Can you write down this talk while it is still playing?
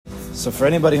So for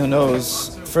anybody who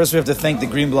knows, first we have to thank the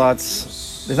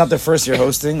Greenblatts. It's not their first year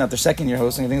hosting, not their second year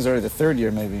hosting. I think it's already the third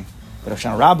year maybe. But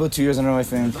Hashem Rabba 2 years in a row, I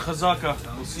think. It's a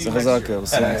chazaka. It's a chazaka. We'll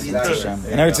see. In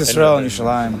Eretz Yisrael and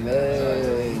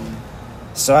Yerushalayim.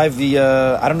 So I have the,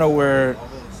 I don't know where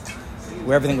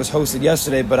everything was hosted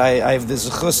yesterday, but I have the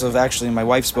Succos of actually, my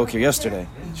wife spoke here yesterday.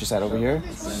 She sat over here.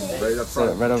 Right up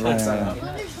front. Right over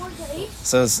here.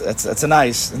 So it's a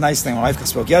nice thing. My wife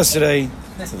spoke yesterday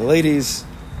to the ladies.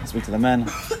 Speak to the men. You're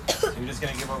just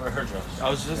going to give over her dress. I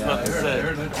was just about to say.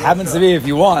 It happens to be if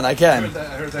you want, I can. I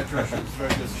heard that dress. It's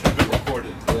very good. Should be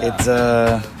recorded.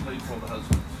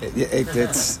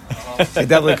 It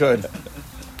definitely could.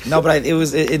 No, but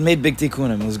it made big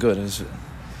tikkunim. It was good.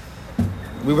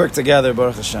 We worked together,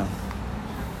 Baruch Hashem.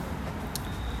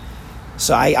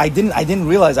 So I didn't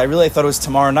realize. I really thought it was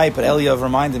tomorrow night, but Eliyav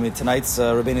reminded me tonight's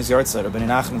Rebbe's Yahrtzeit, Rebbe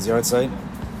Nachman's Yahrtzeit.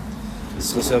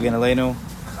 Succos again, Aleinu.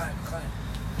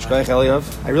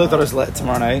 I really thought it was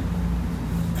tomorrow night.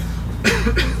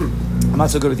 I'm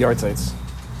not so good with Yahrtzeits.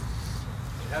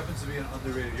 It happens to be an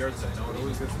underrated Yahrtzeit. No, it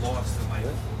always gets lost in like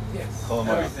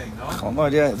everything. No.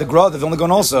 Cholamod, yeah. The Gra, they've only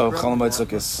gone also Cholamod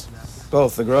Succos.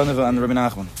 Both the Gra and the Rebbe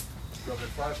Nachman.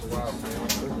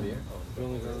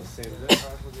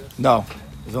 No,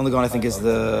 they've only gone. I think is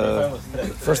the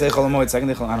first day Cholamod, second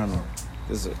day Cholamod. I don't know.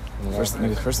 Is it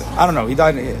first day? I don't know. He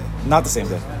died not the same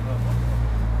day.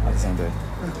 Not the same day.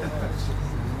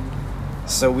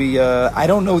 So I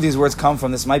don't know where these words come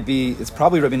from. It's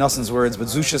probably Rebbe Noson's words, but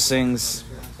Zusha sings.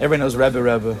 Everybody knows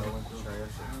Rebbe.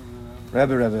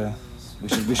 We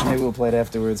should maybe we'll play it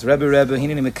afterwards. Rebbe,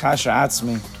 Hineni Mikasha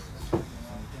Atzmi.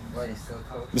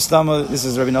 Mistama, this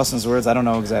is Rebbe Noson's words, I don't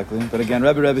know exactly. But again,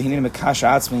 Rebbe, Hineni Mikasha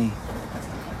Atzmi.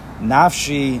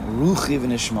 Nafshi Ruchi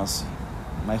V'Nishmasi.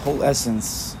 My whole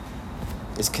essence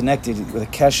is connected with a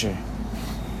kesher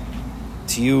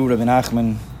to you, Rebbe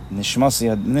Nachman. Nishmas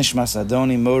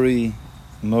Adoni Mori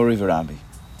V'Rabbi.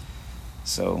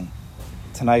 So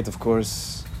tonight, of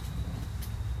course,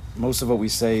 most of what we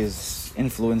say is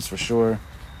influenced for sure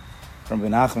from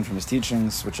Rebbe Nachman, from his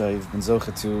teachings, which I've been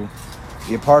zocheh to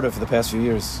be a part of for the past few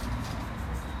years.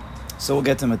 So we'll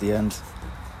get to him at the end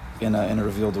in a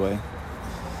revealed way.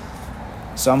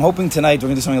 So I'm hoping tonight we're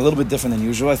going to do something a little bit different than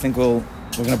usual. I think we're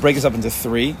going to break this up into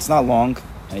 3. It's not long.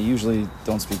 I usually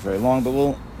don't speak very long, but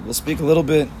we'll speak a little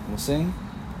bit. We'll sing,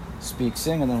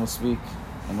 sing, and then we'll speak,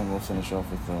 and then we'll finish off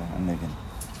with Megan.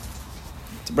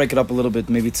 To break it up a little bit,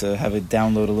 maybe to have it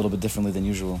download a little bit differently than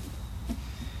usual.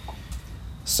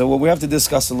 So what we have to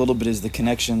discuss a little bit is the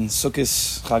connection.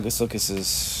 Sukkos, Chag Sukkos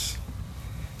is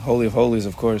Holy of Holies,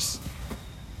 of course.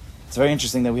 It's very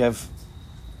interesting that we have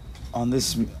on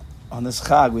this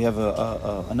Chag we have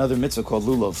another mitzvah called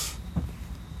Lulav.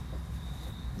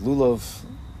 Lulav.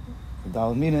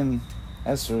 Dal Minim,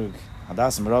 Esrog,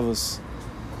 Hadas and Meravos.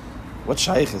 What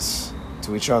shaykhs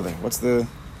to each other? What's the?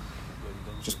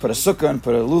 Just put a sukkah and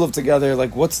put a lulav together.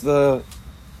 Like, what's the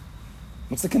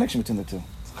connection between the two?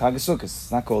 It's Chag Sukkos.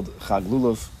 It's not called Chag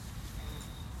Lulav.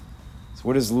 So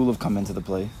where does lulav come into the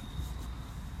play?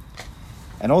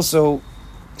 And also,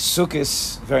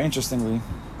 Sukkos, very interestingly,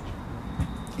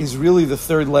 is really the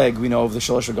third leg we know of the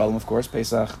Shalosh Regalim, of course,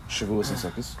 Pesach, Shavuos, and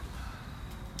Sukkos.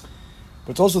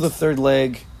 But it's also the third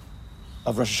leg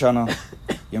of Rosh Hashanah,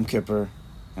 Yom Kippur,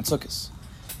 and Sukkos.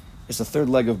 It's the third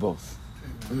leg of both.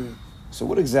 So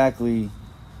what exactly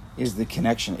is the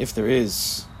connection, if there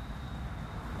is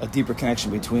a deeper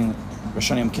connection between Rosh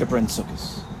Hashanah, Yom Kippur, and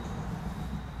Sukkos?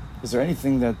 Is there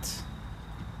anything that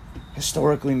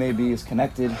historically maybe is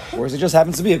connected, or is it just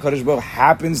happens to be, a Kadosh Baruch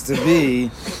happens to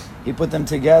be, he put them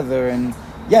together, and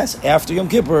yes, after Yom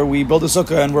Kippur, we build a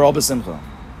sukkah and we're all b'simcha.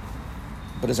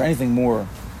 But is there anything more?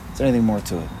 Is there anything more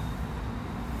to it?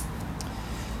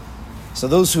 So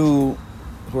those who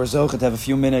are zocheh to have a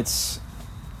few minutes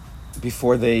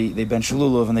before they bench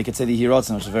lulav and they could say the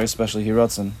Yahrtzeit, which is a very special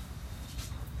Yahrtzeit.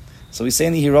 So we say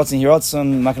in the Yahrtzeit,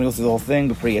 I'm not going to go through the whole thing,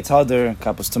 but Pri Yetzader,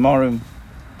 Kapos Tamarim,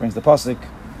 brings the pasuk.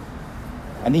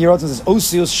 And the Yahrtzeit says,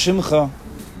 Osios Shimcha.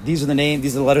 These are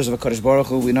the letters of a Kadosh Baruch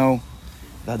Hu. We know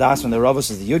the Daas and the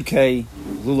Ravos is the Yud K,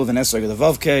 lulav and Esrog are the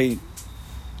Vav K.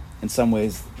 In some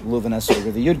ways, Lulav and Esrog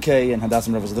are the Yud K, and Hadas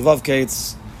and Ravos are the Vav K.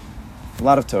 It's a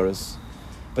lot of Torahs.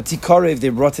 But Tikarev, they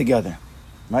brought together.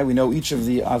 Right? We know each of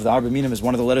the Arba Minim is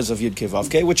one of the letters of Yud K, Vav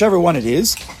K, whichever one it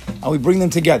is, and we bring them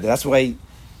together. That's why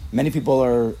many people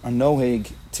are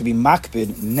noheg to be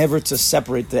makbid, never to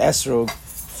separate the Esrog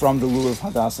from the Lulav,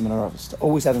 Hadas, and Ravos, to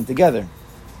always have them together.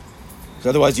 Because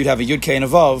otherwise you'd have a Yud K and a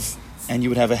Vav, and you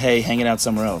would have a Hey hanging out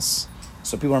somewhere else.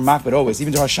 So people are makbid always,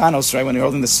 even to Hashanos, right, when you're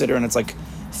holding the siddur and it's like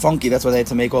funky, that's why they had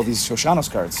to make all these Shoshanos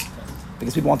cards,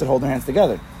 because people wanted to hold their hands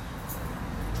together.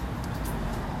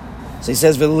 So he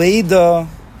says, V'leida,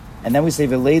 and then we say,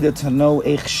 V'leida to know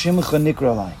Eich Shimcha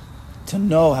Nikralai, to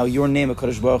know how your name,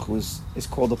 HaKadosh Baruch Hu, is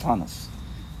called upon us.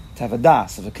 To have a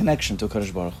das, have a connection to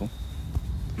HaKadosh Baruch Hu.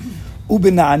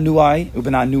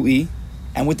 Ubena'anui,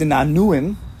 and with the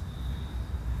na'anuim,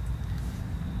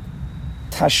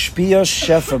 Tashpia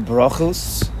Shefa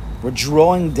Brachos, we're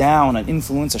drawing down an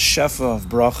influence, a Shefa of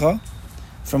Bracha,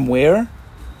 from where?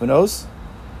 Who knows?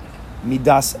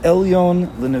 Midas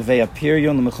Elyon l'nevei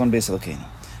apiryon l'mechon beis Elokeinu.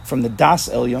 From the Das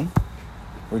Elyon,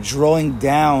 we're drawing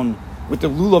down with the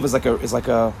lulav is like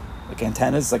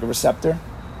antennas, it's like a receptor.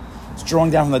 It's drawing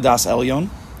down from the Das Elyon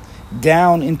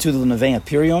down into the l'nevei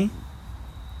apiryon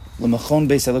l'mechon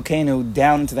beis Elokeinu,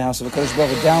 down into the house of HaKadosh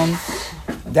Baruch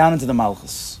Hu, down into the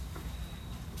Malchus.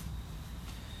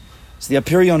 So the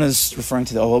apiryon is referring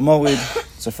to the Ohel Moed.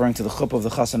 It's referring to the chuppah of the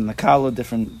Chassan and the Kala,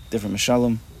 different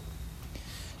Mishalim.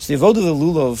 So the avodah of the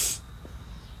lulav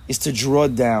is to draw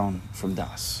down from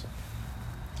Das.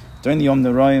 During the Yom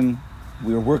Noraim,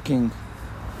 we were working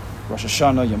Rosh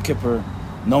Hashanah, Yom Kippur,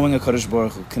 knowing HaKadosh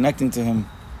Baruch Hu, connecting to Him,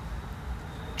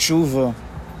 tshuva,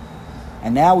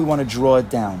 and now we want to draw it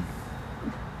down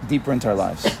deeper into our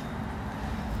lives.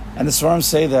 And the Svarim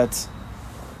say that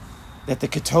the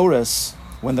Ketoras,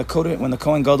 when the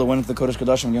Kohen Gadol went into the Kodesh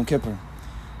Kodashim Yom Kippur,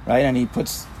 right, and he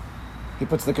puts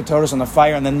the Ketoras on the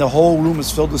fire, and then the whole room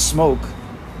is filled with smoke.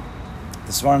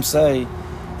 The Svarim say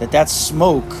that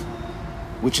smoke,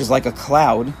 which is like a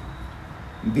cloud,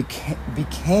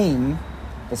 became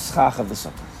the schach of the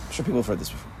sukkah. I'm sure people have heard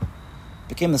this before.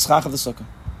 Became the schach of the sukkah.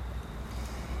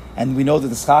 And we know that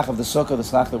the schach of the sukkah, the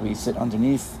schach that we sit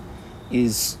underneath,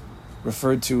 is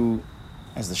referred to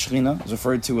as the Shechina, is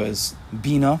referred to as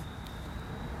Bina.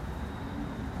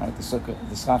 Right, the sukkah,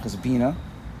 the schach is Bina.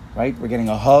 Right, we're getting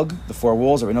a hug. The four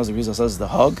walls, everybody knows the Rizal says the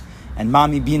hug, and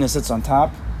Mami Bina sits on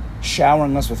top,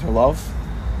 showering us with her love,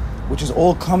 which is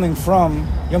all coming from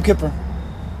Yom Kippur,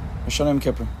 Rosh Hashanah Yom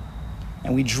Kippur,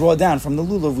 and we draw down from the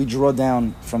lulav. We draw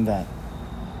down from that,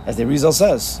 as the Rizal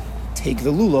says, take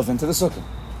the lulav into the sukkah.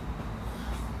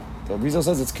 The Rizal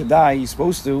says it's kedai. You're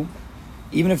supposed to,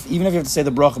 even if you have to say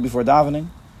the bracha before davening.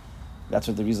 That's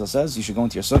what the Rizal says. You should go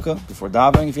into your sukkah before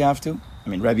davening if you have to. I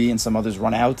mean, Rebbe and some others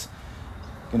run out.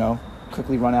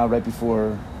 Quickly run out right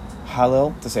before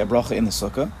Hallel to say a bracha in the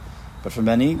sukkah. But for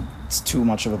many, it's too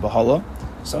much of a bahala.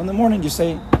 So in the morning, you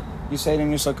say it in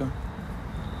your sukkah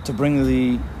to bring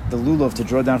the lulav, to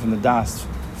draw down from the das,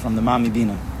 from the mami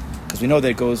bina. Because we know that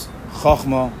it goes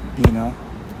chochma, bina,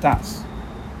 das.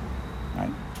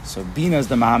 Right? So bina is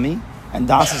the mami, and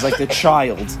das is like the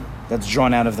child that's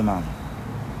drawn out of the mami.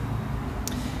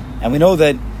 And we know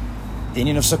that the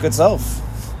union of sukkah itself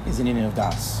is the union of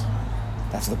das.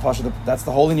 That's the pasha. That's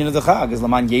the whole union of the Chag. Is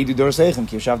laman yedu dor seichem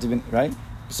ki yishavti bin, right?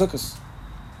 Sukkos.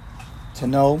 To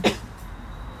know that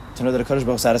HaKadosh Baruch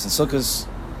Hu sat us in Sukkos,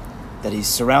 that He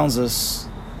surrounds us,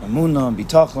 emunah and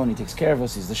bitachon. He takes care of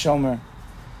us. He's the shomer.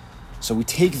 So we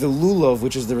take the lulav,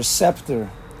 which is the receptor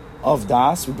of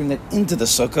das, we bring that into the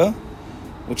sukkah,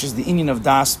 which is the union of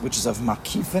das, which is of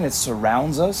makifin. It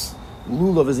surrounds us.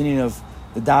 Lulav is the union of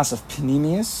the das of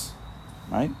panemius,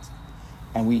 right?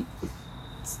 And we.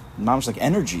 Mamish like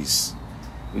energies.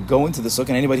 We go into the sukkah,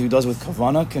 and anybody who does with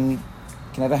kavana can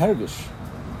have a hergish.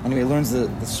 Anybody learns the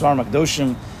Svar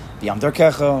Makdoshim, the Yam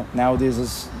Darkecha, nowadays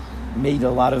is made a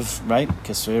lot of, right,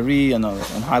 Keseri and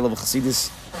high level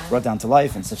Chassidus brought down to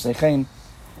life, and Sif Seichein,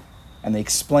 and they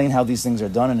explain how these things are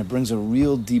done, and it brings a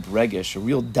real deep regish, a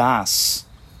real das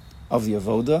of the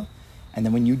avoda, and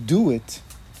then when you do it,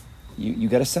 you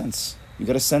get a sense. You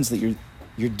get a sense that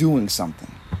you're doing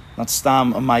something. Not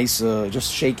stam a maisa,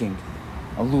 just shaking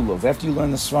a lulav. After you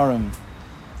learn the svarim,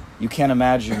 you can't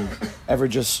imagine ever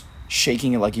just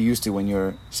shaking it like you used to when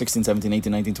you're 16, 17,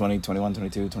 18, 19, 20, 21,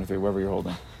 22, 23, wherever you're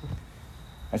holding.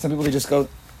 And some people, they just go,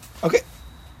 okay,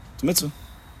 it's a mitzvah.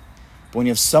 But when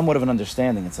you have somewhat of an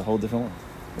understanding, it's a whole different world.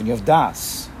 When you have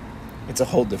das, it's a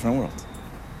whole different world.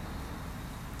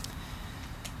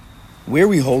 Where are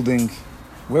we holding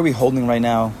right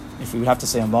now, if we would have to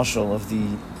say a mashal of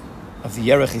the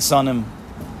Yerech Isanim,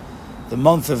 the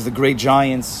month of the great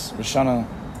giants, Rosh Hashanah,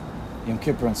 Yom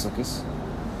Kippur, and Sukkos.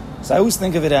 So I always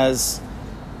think of it as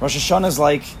Rosh Hashanah is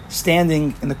like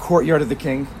standing in the courtyard of the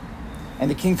king,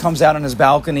 and the king comes out on his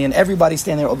balcony, and everybody's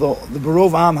standing there, although the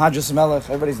Barov Am, Hadras Melech,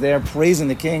 everybody's there praising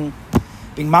the king,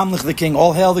 being mamlich the king,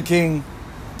 all hail the king.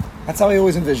 That's how I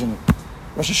always envision it.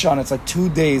 Rosh Hashanah, it's like 2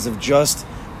 days of just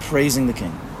praising the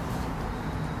king.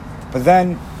 But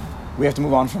then we have to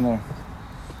move on from there.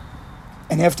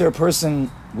 And after a person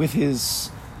with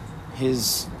his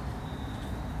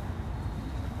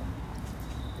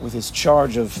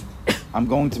charge of, I'm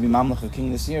going to be Mamlech of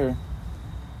King this year,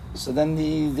 So then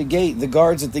the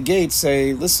guards at the gate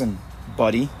say, listen,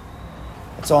 buddy,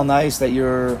 it's all nice that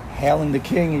you're hailing the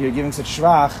king and you're giving such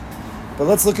shvach, but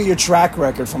let's look at your track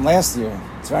record from last year.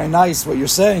 It's very nice what you're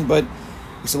saying, but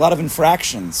it's a lot of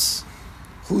infractions.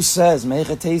 Who says,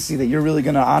 Meichatesi, that you're really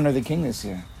going to honor the king this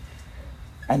year?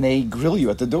 And they grill you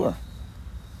at the door.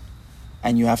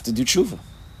 And you have to do tshuva.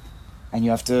 And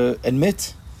you have to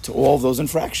admit to all of those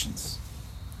infractions.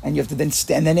 And you have to then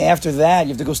stand, and then after that, you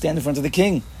have to go stand in front of the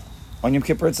king on Yom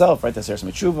Kippur itself, right? That's Eretz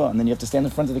Tshuva, and then you have to stand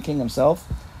in front of the king himself,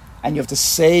 and you have to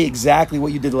say exactly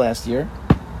what you did last year,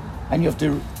 and you have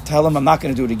to tell him, I'm not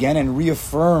going to do it again, and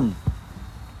reaffirm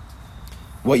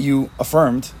what you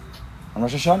affirmed on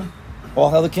Rosh Hashanah. All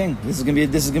hail the king. This is going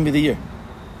to be the year.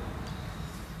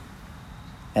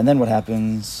 And then what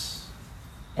happens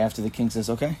after the king says,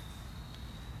 okay,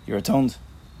 you're atoned?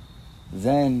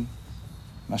 Then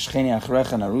Mashcheni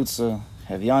achrecha narutza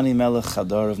hevyani melech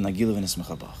chadar of nagilu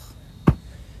v'nismechabach.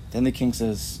 Then the king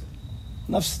says,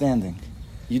 enough standing.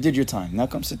 You did your time. Now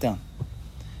come sit down.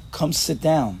 Come sit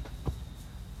down.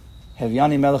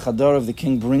 Hevyani melech chadar of the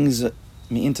king brings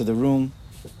me into the room.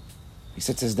 He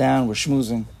sits us down. We're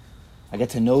schmoozing. I get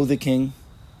to know the king.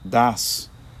 Daas.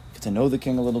 Get to know the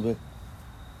king a little bit.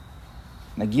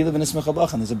 Nagilu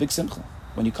v'nismechabach. And there's a big simcha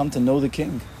when you come to know the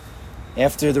king.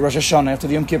 After the Rosh Hashanah, after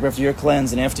the Yom Kippur, after you're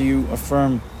cleansed, and after you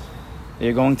affirm that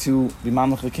you're going to be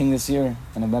mamlech the king this year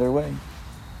in a better way,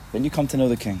 then you come to know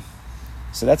the king.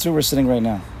 So that's where we're sitting right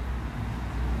now.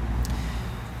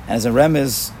 And as a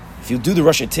remez, if you do the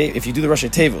Rosh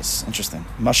Tevos, interesting.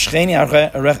 Mashcheni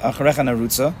acharecha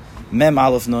narutza, mem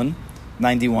aleph nun,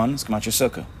 91. It's Kamat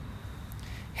Sukkah.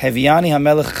 Heviani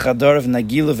hamelech chadar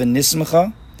v'nagilu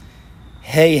v'nismecha.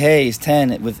 Hey is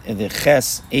 10 with the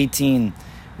ches 18.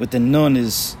 With the nun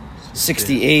is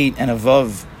 68 and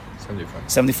above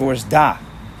 74 is da.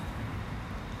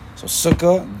 So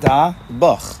sukkah, da,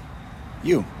 bach.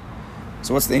 You.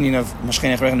 So what's the Indian of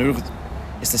Mashcheni Acharech Neruch?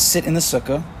 Is to sit in the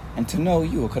sukkah and to know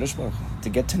you, HaKadosh Baruch Hu. To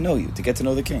get to know you, to get to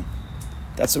know the king.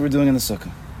 That's what we're doing in the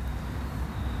sukkah.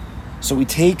 So we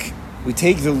take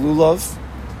the lulav,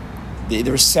 the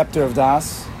receptor of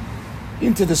das,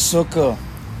 into the sukkah,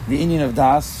 the Indian of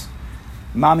das.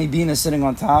 Mami Bina sitting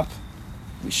on top.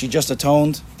 She just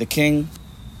atoned, the king,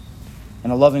 in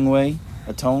a loving way,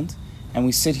 atoned, and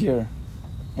we sit here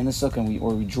in the sukkah, and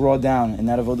we draw down in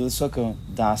that avodah of the sukkah,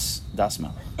 das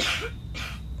melech.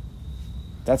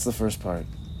 That's the first part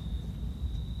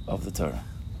of the Torah.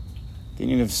 The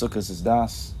union of sukkahs is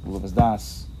das, lulav is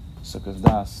das, sukkah is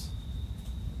das.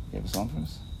 You have a song for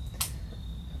us?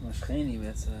 Mashcheni,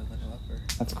 that's a little upper.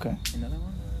 That's okay. Another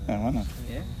one? Yeah, why not?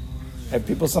 Yeah.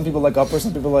 Hey, some people like uppers,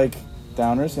 some people like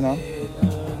downers, you know?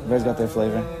 Everybody's got their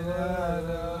flavor. No.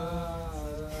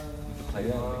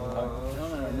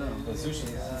 The sushi.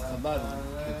 It's Chabad.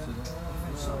 Get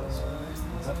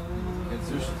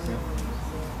sushi.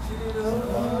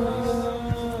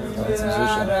 Got some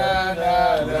sushi.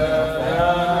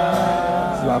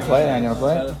 You want to play it? You want to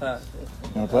play it?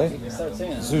 You want to play it? Start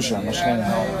singing. Sushi, Mashcheni.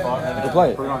 You can play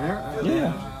it. Put it on here?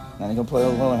 Yeah. And he can play it.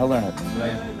 He'll learn it.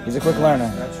 He's a quick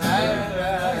learner.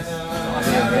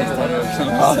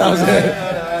 Oh, that was it.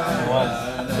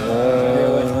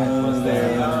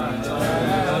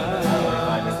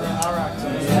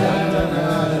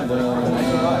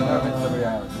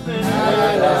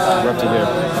 We're up to here.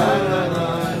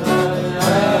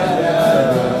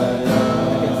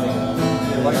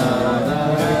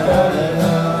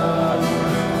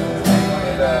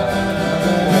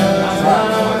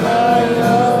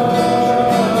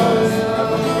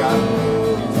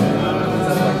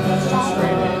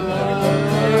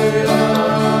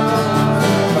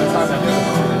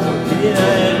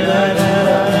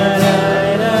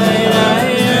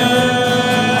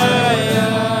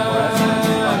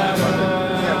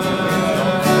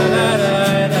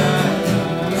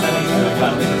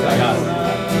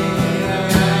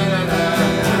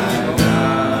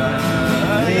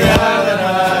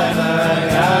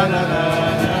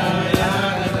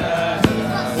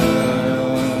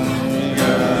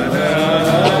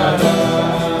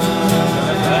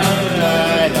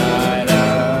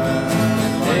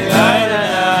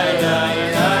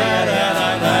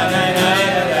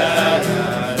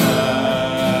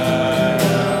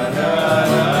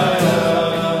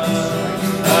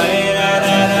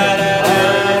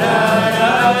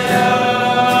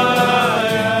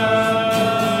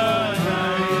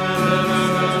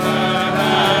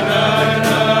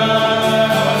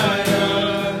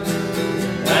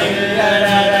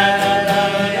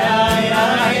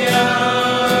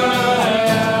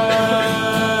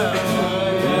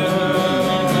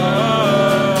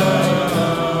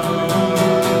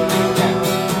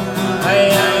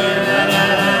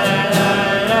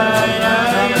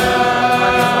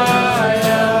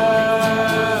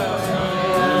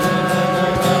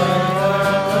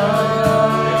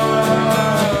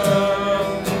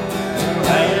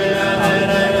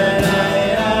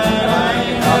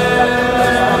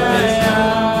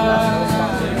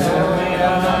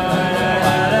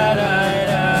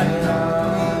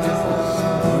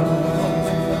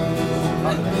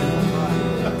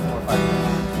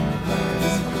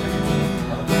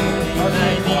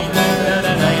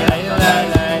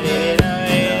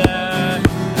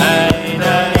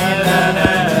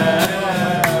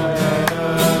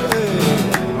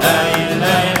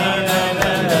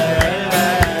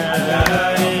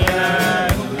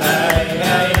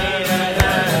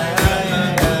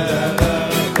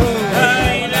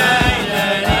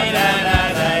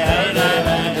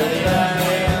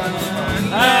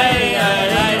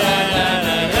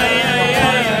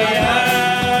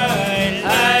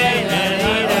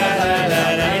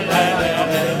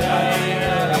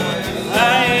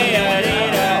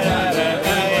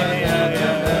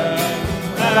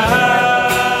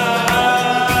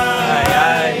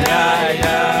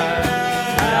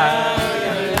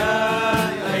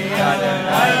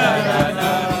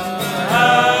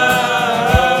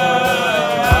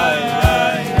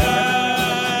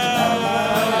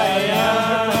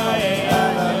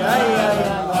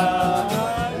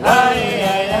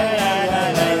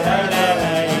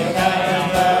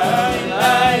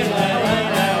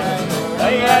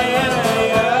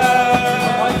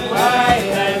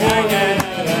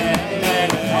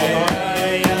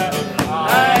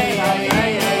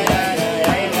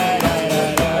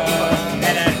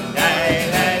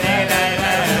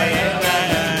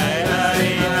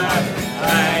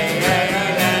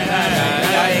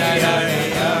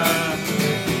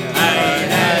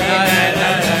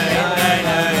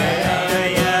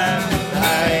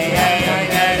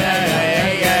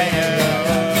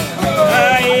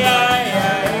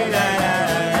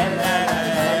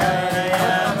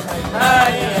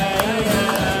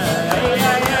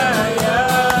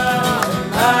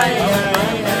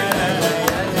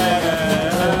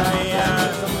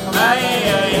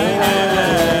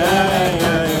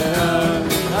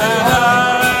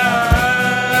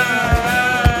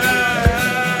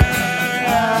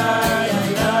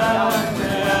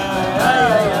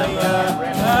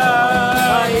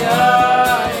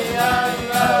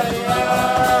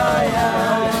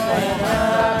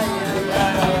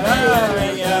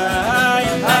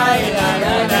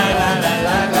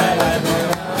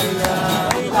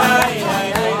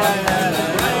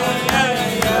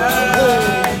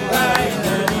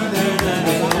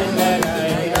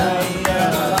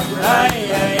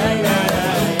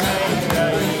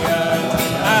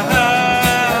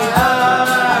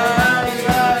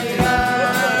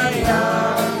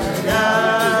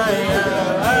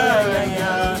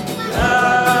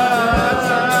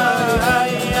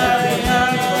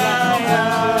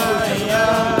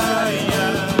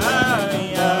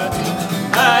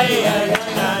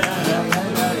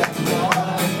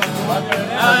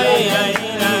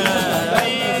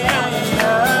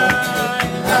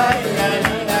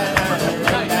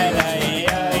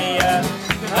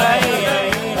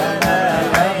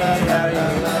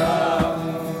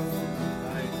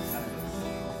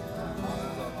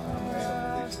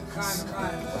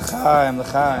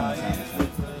 L'chaim.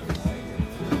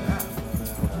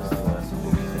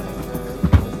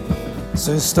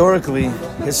 So historically,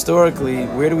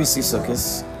 where do we see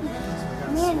Sukkos?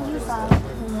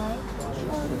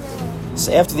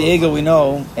 So after the Egel, we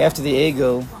know, after the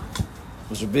Egel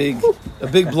was a big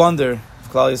blunder of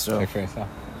Klal Yisrael.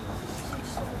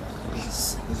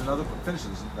 There's another finish.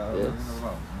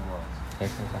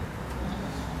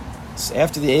 So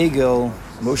after the Egel,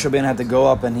 Moshe Rabbeinu had to go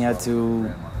up and he had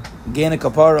to gain a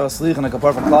kapara, slich, and a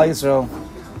kapara for Klal Yisrael.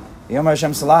 Yom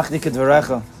Hashem salachti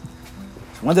kedvarecha.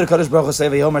 When did the Kadosh Baruch Hu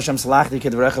say, Yom Hashem salachti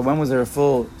kedvarecha? When was there a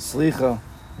full slicha,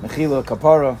 mechila,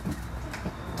 kapara?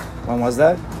 When was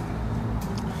that?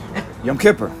 Yom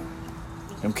Kippur.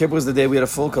 Yom Kippur was the day we had a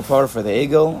full kapara for the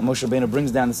Egel. Moshe Rabbeinu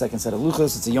brings down the second set of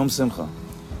luchos. It's a Yom Simcha.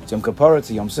 It's Yom Kapara,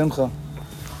 it's a Yom Simcha.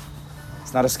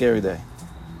 It's not a scary day.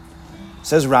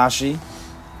 Says Rashi.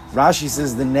 Rashi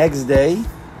says the next day,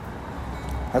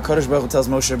 HaKadosh Baruch Hu tells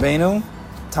Moshe Rabbeinu,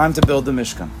 time to build the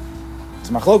Mishkan. It's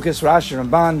Machlokes, Rashi,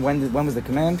 Ramban, when was the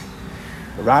command?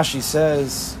 But Rashi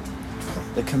says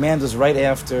the command was right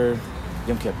after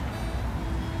Yom Kippur.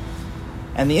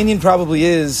 And the Indian probably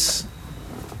is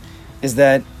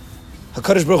that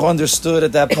HaKadosh Baruch Hu understood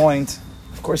at that point,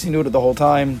 of course he knew it the whole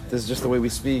time, this is just the way we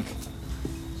speak,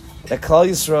 that Klal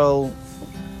Yisrael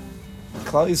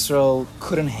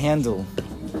couldn't handle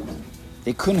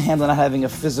not having a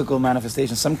physical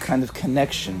manifestation, some kind of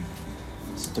connection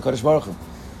to Kadosh Baruch Hu.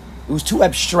 It was too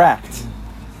abstract.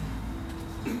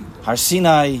 Har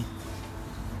Sinai,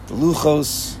 the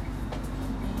Luchos,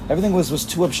 everything was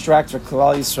too abstract for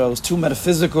Klal Yisrael. It was too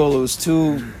metaphysical. It was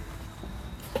too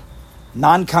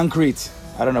non-concrete.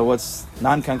 I don't know what's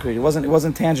non-concrete. It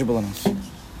wasn't tangible enough.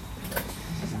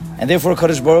 And therefore,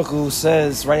 Kadosh Baruch Hu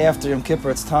says right after Yom Kippur,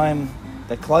 it's time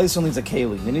that Klal Yisrael needs a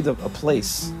keli. They need a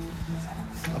place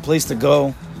to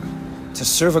go to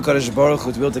serve HaKadosh Baruch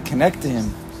Hu, to be able to connect to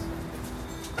Him.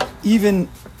 Even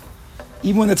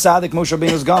when the tzaddik Moshe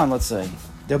Rabbeinu is gone, let's say,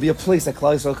 there'll be a place that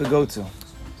Klal Yisrael could go to,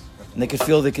 and they could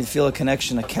feel a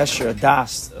connection, a kesher, a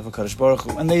daas of HaKadosh Baruch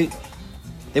Hu, and they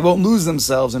won't lose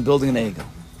themselves in building an egel.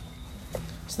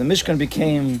 So the Mishkan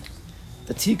became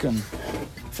the tikkun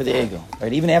for the egel.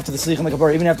 Right? Even after the slicha and the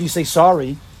kapara, even after you say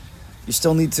sorry, you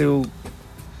still need to.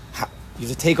 You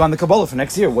have to take on the Kabbalah for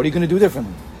next year. What are you going to do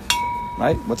differently?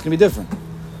 Right? What's going to be different?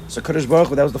 So Kadosh Baruch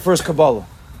Hu, that was the first Kabbalah.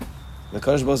 The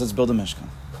Kadosh Baruch Hu says, build a Mishkan.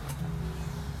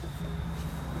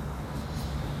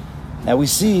 Now we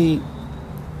see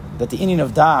that the Indian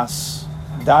of Daas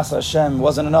Hashem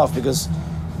wasn't enough, because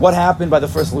what happened by the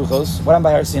first Luchos? What happened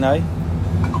by Har Sinai?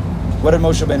 What did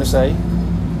Moshe Rabbeinu say?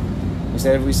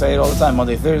 We say it all the time,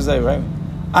 Monday, Thursday, right?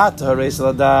 At Hareis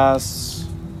Ladas.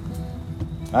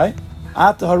 Right?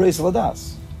 At the Hareis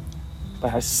Ladas. By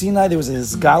Har Sinai, there was a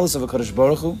Hisgalus of a Kadosh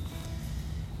Baruch Hu.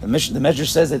 The Medrash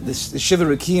says that the Shiva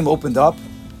Rekim opened up.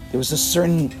 There was a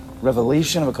certain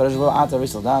revelation of a Kadosh Baruch Hu. At the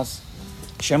Hareis Ladas.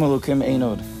 Shem Elokim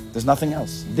Einod. There's nothing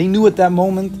else. They knew at that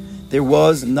moment there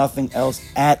was nothing else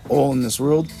at all in this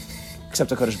world except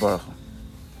the Kadosh Baruch Hu.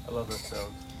 I love that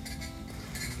sound.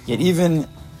 Yet even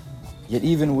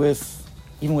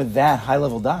with that high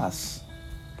level das,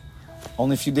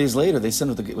 only a few days later they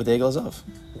sinned with the Egel Zav.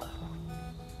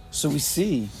 So we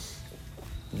see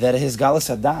that his Galas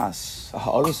Hadas, a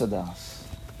Ha'arus Hadas,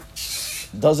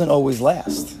 doesn't always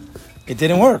last. It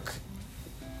didn't work.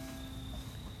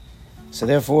 So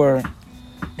therefore,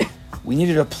 we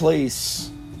needed a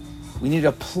place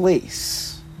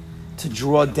to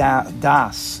draw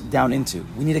Das down into.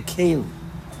 We need a Keli.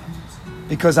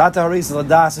 Because Ata Hareis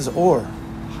Ladas is Or.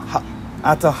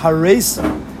 Ata Haresa.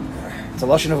 It's a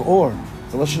lashon of Or.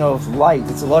 It's a lashon of light.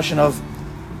 It's a lashon of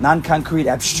non-concrete,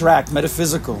 abstract,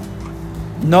 metaphysical,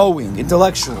 knowing,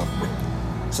 intellectual.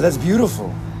 So that's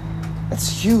beautiful. That's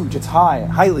huge. It's high,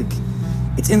 heilig.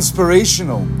 It's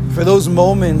inspirational. For those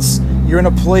moments, you're in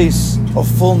a place of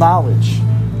full knowledge.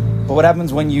 But what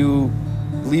happens when you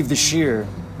leave the shir,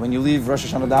 when you leave Rosh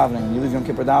Hashanah davening, when you leave Yom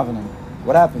Kippur davening?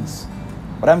 What happens?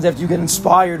 What happens after you get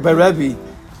inspired by Rebbe,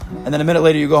 and then a minute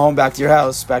later you go home back to your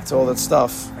house, back to all that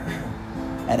stuff,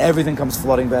 and everything comes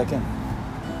flooding back in?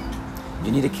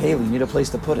 You need a keli, you need a place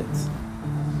to put it.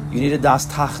 You need a das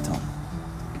tachton.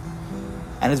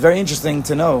 And it's very interesting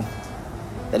to know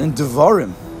that in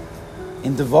Devarim,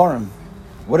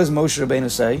 what does Moshe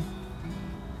Rabbeinu say?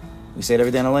 We say it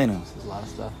every day in Aleinu. A lot of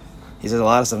stuff. He says a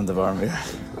lot of stuff in Devarim. Yeah.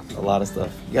 A lot of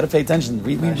stuff. You got to pay attention.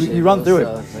 We run through it.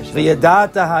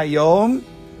 V'yadata hayom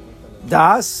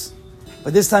Daas,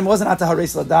 but this time it wasn't Ata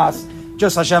Hareis Daas,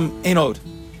 just Hashem Einod.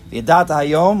 V'yadata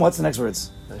hayom. What's the next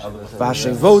words?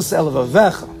 V'hashevos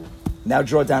elavavecha. Now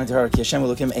draw it down into her. Ki Hashem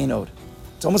Elokim Einod.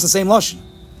 It's almost the same lashon,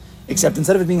 except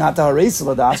instead of it being Ata Hareis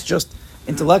Daas, just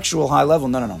intellectual high level.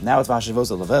 No. Now it's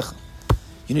V'hashevos elavavecha.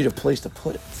 You need a place to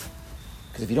put it,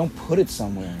 because if you don't put it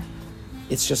somewhere,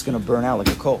 it's just going to burn out like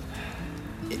a coal.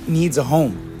 It needs a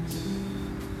home.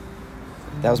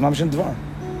 That was Mamash and Devar.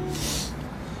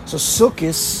 So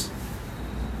Sukkos,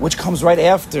 which comes right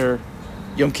after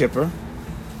Yom Kippur,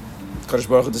 Kadosh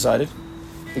Baruch Hu decided,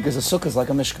 because a Sukkah is like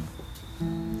a Mishkan.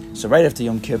 So right after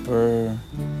Yom Kippur,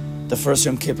 the first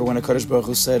Yom Kippur, when a Kadosh Baruch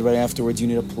Hu said right afterwards, you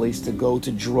need a place to go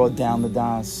to draw down the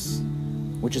Daas,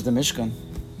 which is the Mishkan.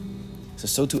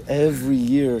 So too every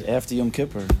year after Yom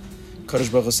Kippur,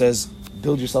 Kadosh Baruch Hu says,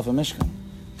 build yourself a Mishkan,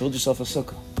 build yourself a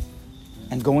Sukkah,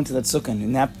 and go into that Sukkah.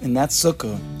 In that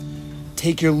Sukkah,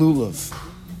 take your lulav,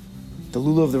 the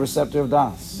lulav of the receptor of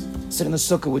Das, sit in the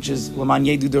Sukkah, which is Laman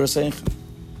Yedu Doraseichem,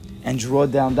 and draw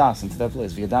down Das into that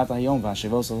place. V'yadat hayom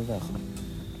v'hashevos elevecha.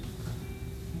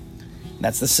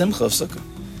 That's the simcha of Sukkah.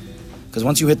 Because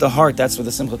once you hit the heart, that's where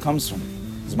the simcha comes from.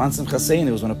 Zman Simcha Sein,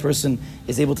 it was when a person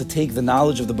is able to take the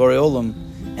knowledge of the Borei Olam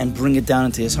and bring it down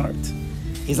into his heart.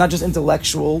 He's not just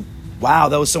intellectual. Wow,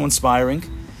 that was so inspiring.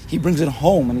 He brings it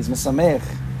home and he's mesamech.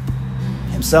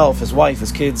 Himself, his wife,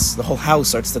 his kids, the whole house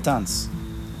starts to dance.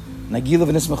 Nagilav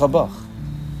v'nismech habach.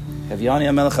 Havyani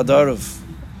HaMelech Hadarov.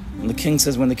 And the king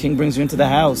says, when the king brings you into the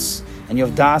house and you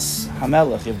have Das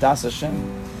HaMelech, you have Das Hashem,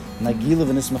 Nagilav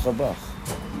v'nismech habach.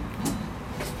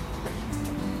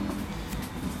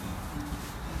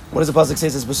 What does the pasuk say?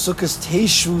 It says, "B'sukkos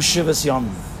teishu shivas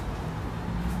yamim."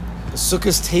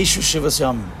 B'sukkos teishu shivas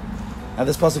yamim. Now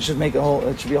this pasuk should make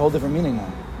it should be a whole different meaning now.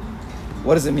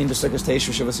 What does it mean? B'sukkos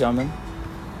teishu shivas yamim.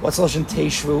 What's lashon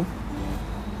teishu?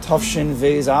 Tavshin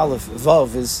veiz aleph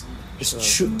vav is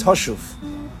tashuv.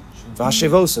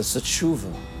 V'hashevosa, it's a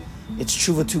tshuva. It's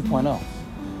tshuva 2.0.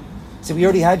 See, we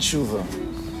already had tshuva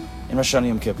in Rosh Hashanah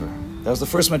Yom Kippur. That was the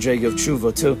first madrega of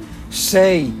tshuva, to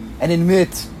say and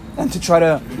admit and to try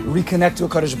to reconnect to a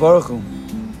Kadosh Baruch Hu.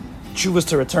 Tshuva is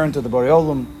to return to the Borei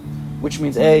Olam, which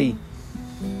means A,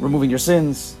 removing your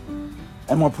sins,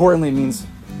 and more importantly, it means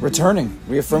returning,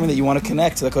 reaffirming that you want to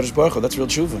connect to the Kadosh Baruch Hu. That's real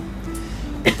tshuva.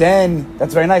 But then,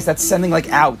 that's very nice, that's sending like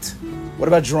out. What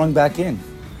about drawing back in?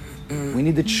 We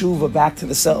need the tshuva back to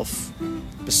the self.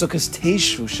 B'sukkos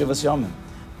teishu shivas yamim.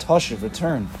 Tashiv,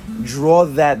 return. Draw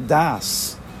that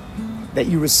das that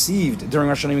you received during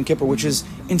Rosh Hashanah Yom Kippur, which is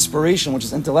inspiration, which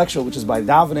is intellectual, which is by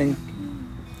davening.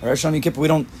 Rosh Hashanah Yom Kippur, we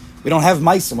don't have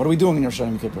maisim. What are we doing in Rosh Hashanah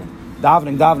Yom Kippur?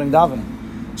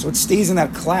 Davening. So it stays in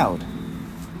that cloud.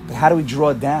 But how do we draw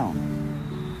it down?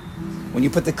 When you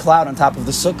put the cloud on top of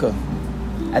the sukkah,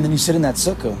 and then you sit in that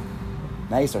sukkah,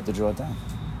 now you start to draw it down.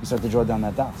 You start to draw down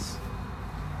that das.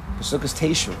 The sukkah's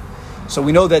teishu. So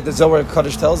we know that the Zohar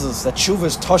Kodesh tells us that tshuva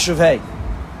is tashuv hey.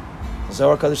 The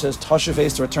Zohar Kodesh says tashuv hey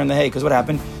is to return the hey. Because what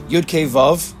happened? Yud Kei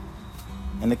Vav,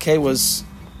 and the K was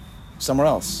somewhere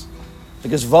else.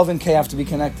 Because Vav and K have to be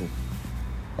connected.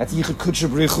 That's Yichud Kutsha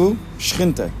Brichu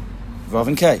Shchinte. Vav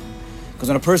and K. Because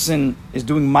when a person is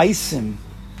doing maisim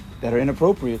that are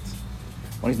inappropriate,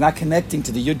 when he's not connecting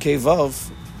to the Yud Kei Vav,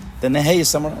 then the hey is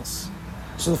somewhere else.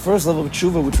 So the first level of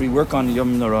tshuva, which we work on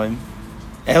Yom Noraim,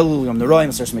 Elul, Yom Noraim,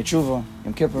 Sersmei Tshuva,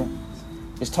 Yom Kippur,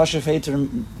 is tashuv hey, to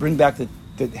bring back the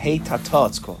hey tata,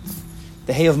 it's called.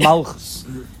 The hey of Malchus.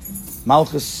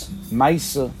 Malchus,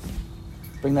 Maisa,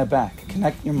 bring that back.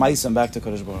 Connect your Maisa back to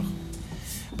Kadosh Baruch.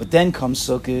 But then comes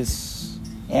Sukkos,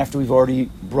 after we've already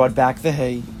brought back the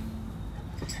hay,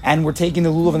 and we're taking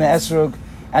the lulav and the esrog,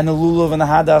 and the lulav and the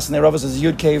hadas and the ravas is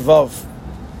Yud Kei Vav,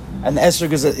 and the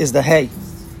esrog is the hay,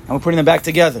 and we're putting them back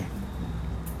together.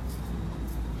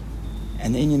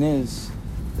 And the inyan is,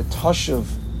 the tashuv,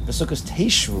 the Sukkos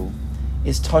teishvu,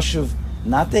 is tashuv,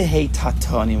 not the hey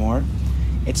tata anymore,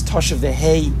 it's tashuv the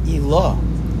hey ilah,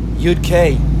 Yud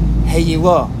Kei, hey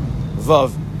ilah,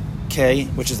 Vav K,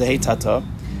 which is the hey tata.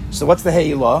 So what's the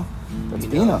hey ilah? That's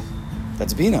bina.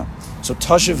 That's bina. So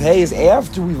tashuv hey is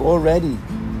after we've already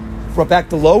brought back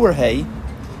the lower hay.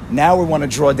 Now we want to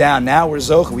draw down. Now we're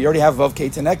zocha. We already have Vav K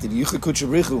connected. Yichud Kutsha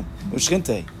Brichu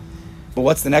Ushchinte. But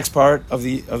what's the next part of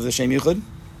the Shem Yichud?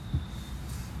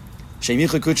 Shem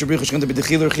Yichud Kutsha Brichu Ushchinte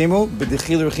b'dechil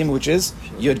rechimu, which is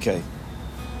Yud K,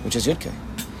 which is Yud K.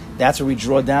 That's where we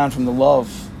draw down from the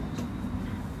love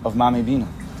of Mame Bina.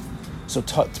 So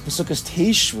Sukkos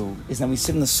Teishvu is that we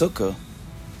sit in the sukkah,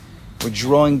 we're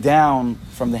drawing down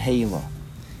from the Heilah.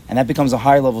 And that becomes a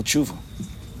higher level tshuva.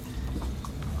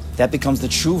 that becomes the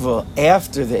tshuva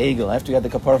after the egel, after you had the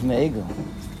kapara from the egel.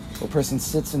 A person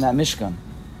sits in that mishkan.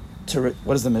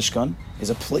 What is the mishkan? Is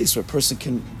a place where a person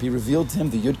can be revealed to him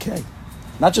the Yud Kei.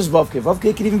 Not just Vav Kei. Vav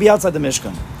Kei can even be outside the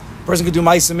mishkan. A person can do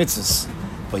Ma'aseh Mitzvahs.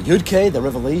 But Yud Kei, the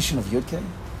revelation of Yud Kei,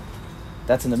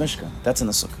 that's in the mishkan. That's in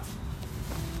the sukkah.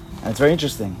 And it's very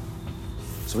interesting.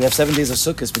 So we have 7 days of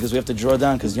sukkahs because we have to draw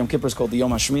down, because Yom Kippur is called the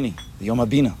Yom HaShmini, the Yom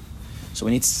HaBina. So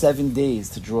we need 7 days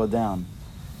to draw down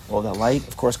all that light,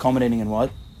 of course, culminating in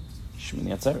what?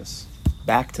 Shmini Atzeres.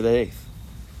 Back to the 8th.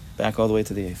 Back all the way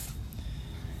to the 8th.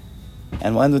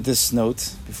 And we'll end with this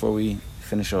note before we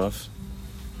finish off,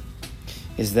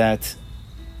 is that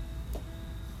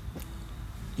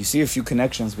you see a few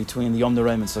connections between the Yom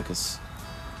Noraim and Sukkot.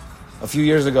 A few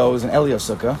years ago, it was in Eliyah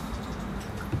Sukkah.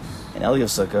 In Eliyah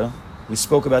Sukkah, we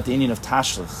spoke about the Indian of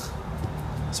Tashlich.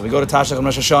 So we go to Tashlich on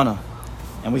Rosh Hashanah,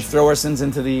 and we throw our sins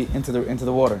into the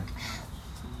water.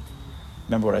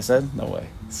 Remember what I said? No way.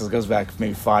 This goes back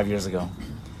maybe 5 years ago.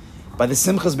 By the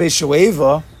Simchas Beis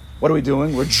Shoeva, what are we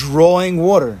doing? We're drawing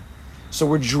water. So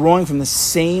we're drawing from the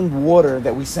same water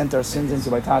that we sent our sins into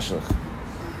by Tashlich.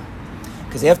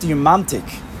 Because after you mamtik,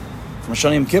 from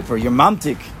Hashanah Yom Kippur, you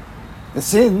mamtik the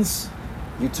sins,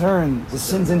 you turn the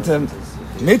sins into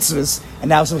mitzvahs, and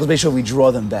now Simchas Beis Shoeva, we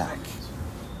draw them back.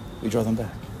 We draw them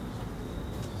back.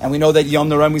 And we know that Yom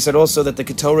Noraim, we said also that the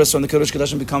Ketoras from the Kodesh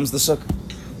Kodashim becomes the Sukkah.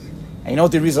 And you know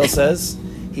what the Rizal says?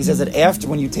 He says that after,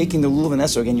 when you're taking the lulav and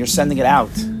esrog and you're sending it out,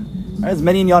 right? There's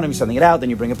many in Yonim, you're sending it out, then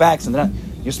you bring it back, send it out.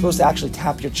 You're supposed to actually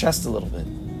tap your chest a little bit.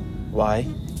 Why?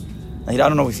 Now, I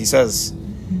don't know if he says,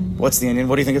 what's the Indian?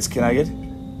 What do you think it's Keneged?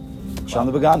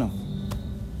 Shana Beganu.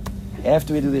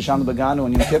 After we do the Shana Beganu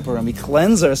and Yom Kippur and we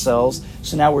cleanse ourselves,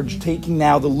 so now we're taking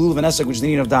now the lulav and esrog, which is the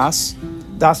Indian of Das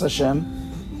Hashem,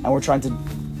 and we're trying to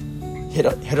hit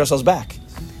ourselves back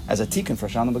as a tikkun for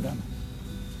Shana Beganu.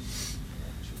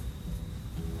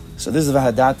 So this is the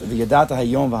Yadata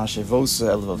Hayom V'Hashevosa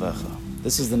El Vavecha.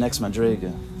 This is the next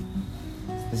Madrega.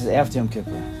 This is after Yom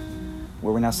Kippur,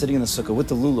 where we're now sitting in the sukkah with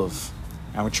the lulav,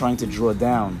 and we're trying to draw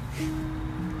down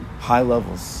high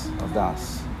levels of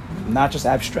das, not just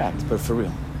abstract, but for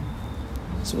real.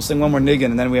 So we'll sing one more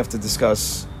niggin, and then we have to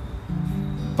discuss.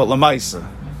 But Lamaisa,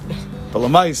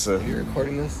 Are you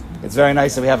recording this? It's very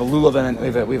nice that we have a lulav and we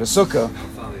have a sukkah,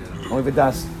 and we have a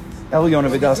das Elyon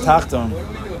and a das Tachton.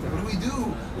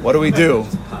 What do we do?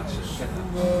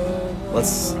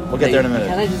 We'll get there in a minute.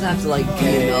 Can I just have to what do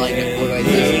I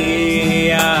do?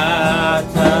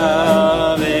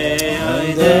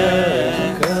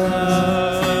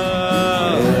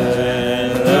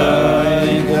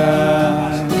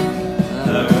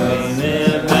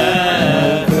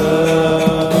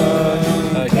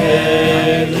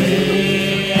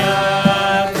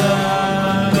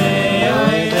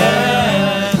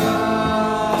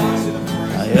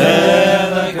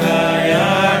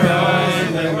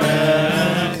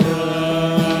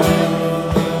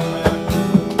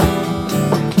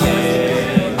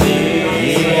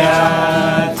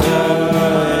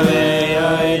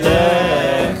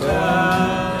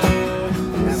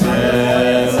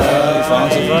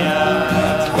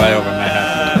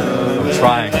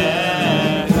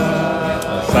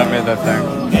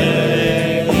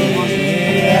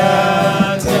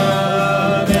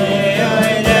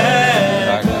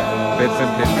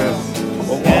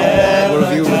 We'll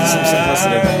review with some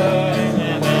simplicity.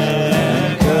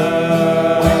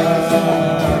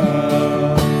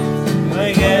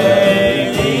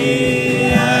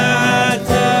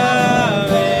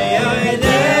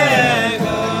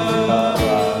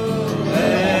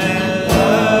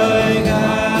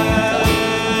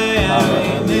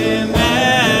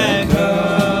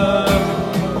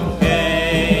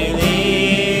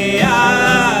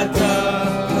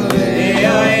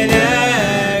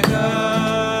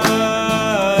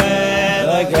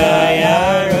 Like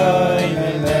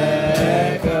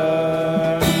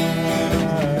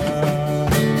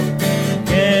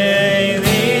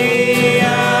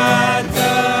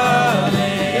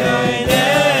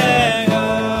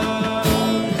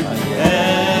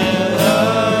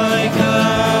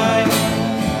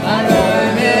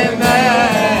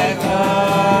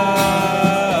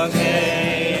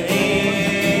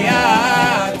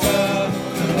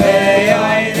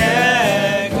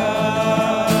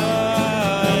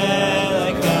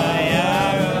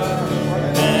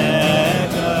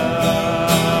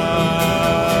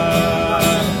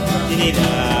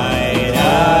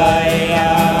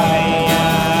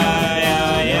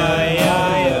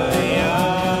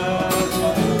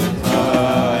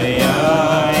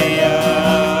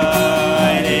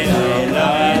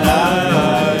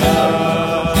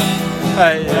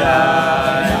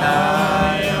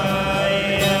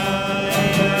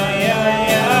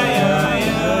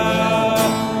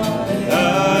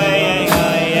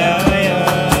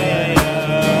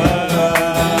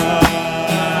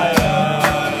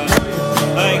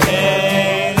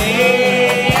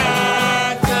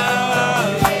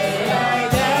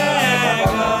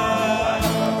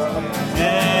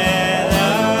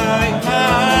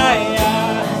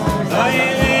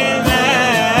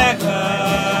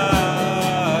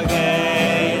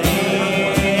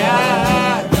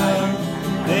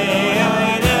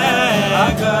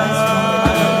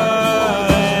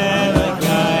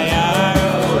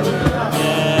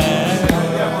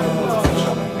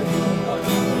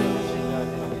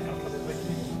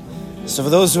So for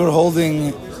those who are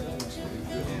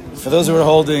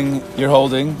holding, you're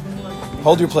holding.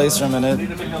 Hold your place for a minute.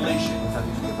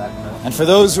 And for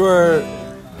those who are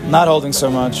not holding so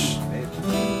much,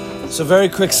 so very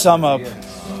quick sum up is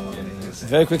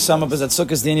that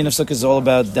Sukkos, the Indian of Sukkos, is all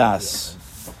about Daas.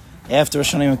 After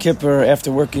Rosh Hashanah Yom Kippur,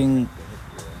 after working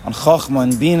on Chochma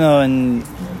and Bina and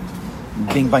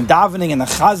being by davening and the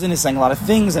Chazan is saying a lot of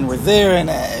things, and we're there, and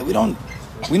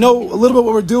we know a little bit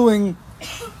what we're doing,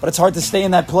 but it's hard to stay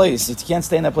in that place. You can't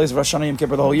stay in that place of Rosh Hashanah Yom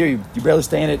Kippur the whole year. You barely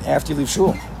stay in it after you leave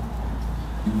shul.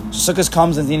 So Sukkos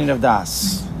comes in the Indian of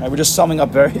Daas. Right, we're just summing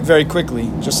up very, very quickly,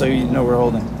 just so you know we're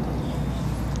holding.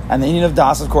 And the Indian of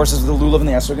Daas, of course, is the lulav and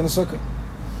the esrog and the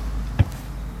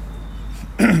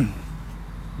sukkah.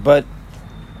 But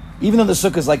even though the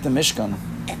sukkah is like the Mishkan,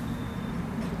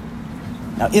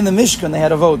 now in the Mishkan they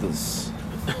had avodas,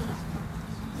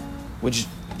 which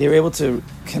they were able to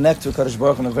connect to Kadosh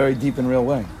Baruch Hu in a very deep and real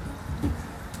way.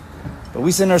 But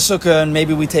we sit in our sukkah and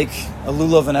maybe we take a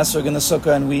lulav and esrog in the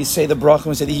sukkah and we say the bracha and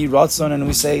we say the Yahrtzeit and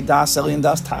we say Das Elyon,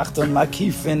 Das Tachton,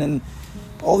 Makifin and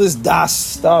all this Das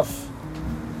stuff.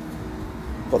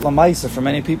 But Lamaisa, for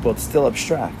many people, it's still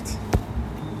abstract.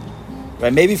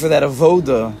 Right? Maybe for that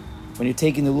avoda, when you're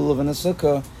taking the lulav and the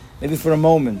sukkah, maybe for a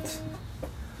moment,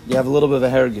 you have a little bit of a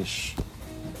hergish.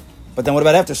 But then what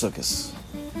about after sukkahs?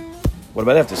 What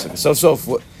about after sukkahs?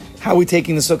 So, how are we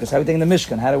taking the sukkahs? How are we taking the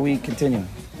Mishkan? How do we continue?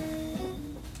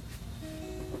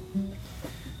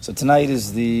 So tonight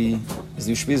is the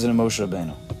Ushpizin of Moshe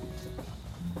Rabbeinu.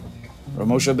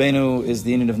 Moshe Rabbeinu is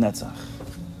the Indian of Netzach.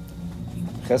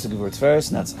 Chesed Gevurah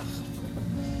Tferes, Netzach.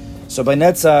 So by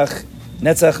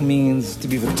Netzach means to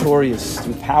be victorious, to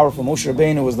be powerful. Moshe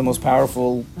Rabbeinu was the most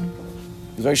powerful.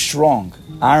 He was very strong.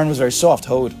 Aaron was very soft,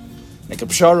 Hod. Make a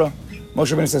pshara.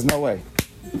 Moshe Rabbeinu says, no way.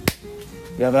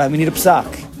 We need a psak.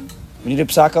 We need a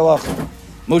psak halach.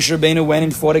 Moshe Rabbeinu went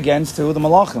and fought against the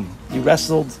Malachim. He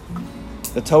wrestled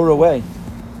the Torah away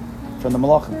from the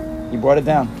Malachim. He brought it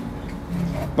down.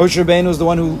 Moshe Rabbeinu was the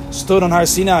one who stood on Har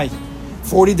Sinai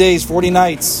 40 days, 40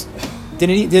 nights.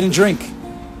 Didn't eat, didn't drink.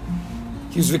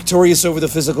 He was victorious over the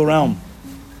physical realm.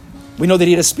 We know that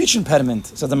he had a speech impediment,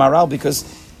 said the Maharal, because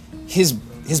his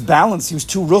balance, he was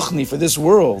too ruchni for this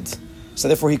world. So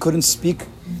therefore he couldn't speak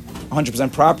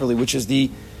 100% properly, which is the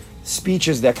speech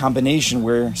is that combination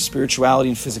where spirituality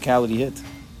and physicality hit.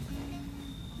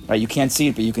 Right? You can't see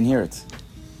it, but you can hear it.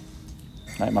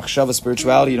 Right? Machshava,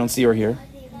 spirituality, you don't see or hear.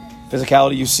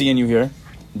 Physicality, you see and you hear.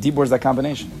 Dibur is that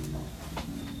combination.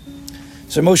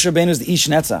 So Moshe Rabbeinu is the Ish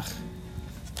Netzach.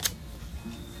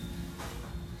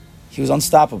 He was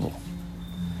unstoppable.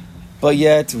 But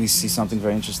yet, we see something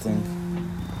very interesting.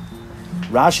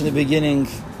 Rashi in the beginning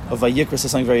of Vayikra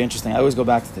says something very interesting. I always go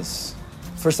back to this.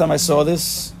 First time I saw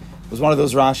this was one of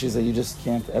those Rashis that you just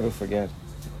can't ever forget.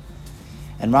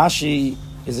 And Rashi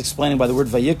is explaining by the word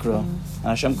Vayikra, and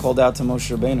Hashem called out to Moshe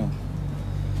Rabbeinu,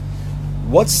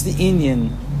 what's the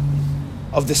inyan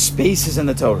of the spaces in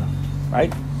the Torah?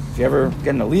 Right? If you ever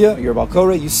get an Aliyah, you're a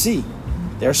Balkorah, you see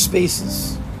there are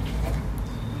spaces.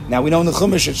 Now we know in the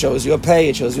Chumash it shows you a pei,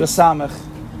 it shows you a samach.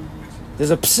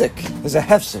 There's a psik, there's a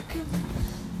hefsik.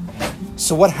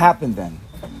 So what happened then?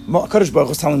 Kadosh Baruch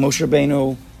was telling Moshe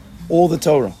Rabbeinu all the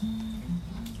Torah.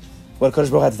 What, Kadosh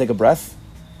Baruch had to take a breath?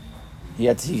 He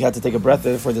had to take a breath,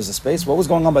 therefore there's a space. What was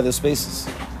going on by those spaces?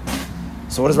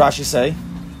 So what does Rashi say?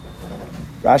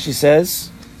 Rashi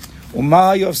says,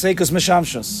 Uma yovseikos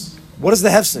mishamshos. What is the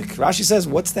hefsik? Rashi says,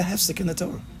 what's the hefsik in the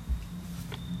Torah?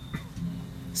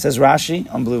 Says Rashi,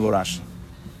 unbelievable Rashi.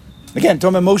 Again,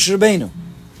 talking about Moshe Rabbeinu,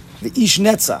 the Ish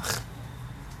Netzach,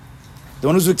 the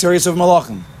one who's victorious over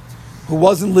Malachim, who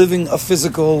wasn't living a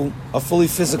fully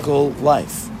physical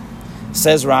life.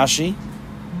 Says Rashi,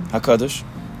 HaKadosh,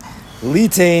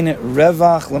 Litein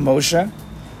Revach LaMoshe,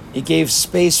 it gave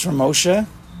space for Moshe,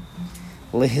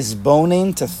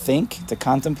 Lehizbonin, to think, to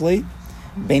contemplate,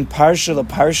 Bein Parsha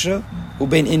LaParsha,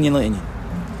 Ubein Inyan LaInyan.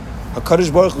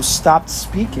 HaKadosh Baruch Hu stopped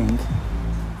speaking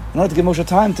in order to give Moshe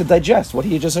time to digest what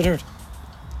he had just heard.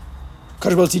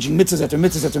 HaKadosh Baruch Hu teaching mitzvahs after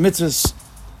mitzvahs after mitzvahs,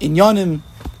 Inyanim,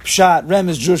 Pshat,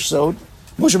 Remez, Jush, Sod.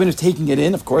 Moshe Rabbeinu is taking it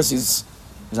in. Of course, he's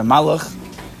a malach.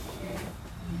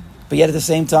 But yet at the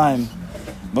same time,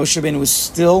 Moshe Rabbeinu was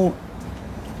still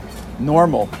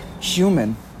normal,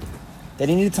 human, that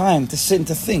he needed time to sit and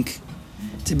to think,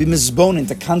 to be mizbonin,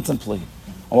 to contemplate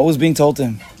on what was being told to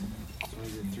him. So we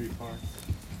did 3 parts.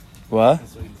 What?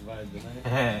 That's what you divided the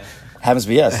night. Happens to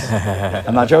be, yes.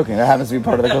 I'm not joking. That happens to be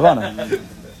part of the Kavanah.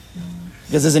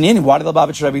 Because there's an Indian. Why did the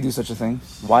Lubavitch Rebbe do such a thing?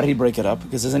 Why did he break it up?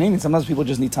 Because there's an Indian. Sometimes people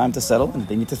just need time to settle and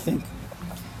they need to think.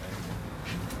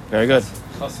 Very good.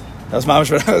 That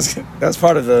was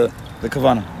part of the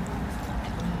Kavanah.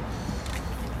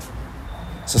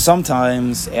 So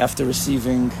sometimes after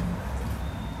receiving,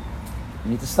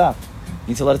 you need to stop. You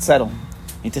need to let it settle.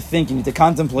 You need to think. You need to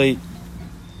contemplate.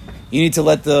 You need to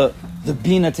let the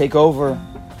bina take over. A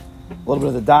little bit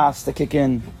of the Daas to kick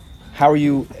in. How do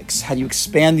you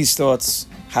expand these thoughts?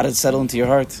 How does it settle into your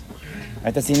heart?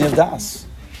 Right? That's the meaning of Daas.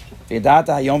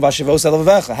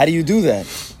 How do you do that?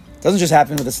 It doesn't just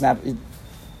happen with a snap.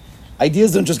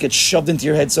 Ideas don't just get shoved into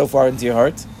your head so far into your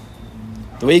heart.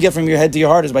 The way you get from your head to your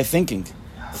heart is by thinking.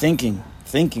 Thinking.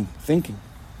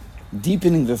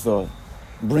 Deepening the thought.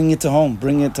 Bringing it to home.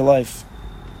 Bringing it to life.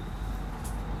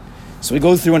 So we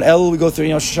go through an El, we go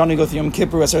through Rosh Hashanah, we go through Yom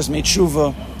Kippur, Aseres Mei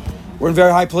Tshuva. We're in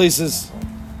very high places.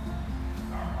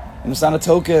 In the Sana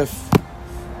Tokef.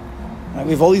 Right?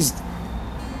 We have all these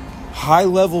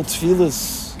high-level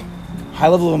tefillas,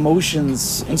 high-level of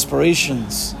emotions,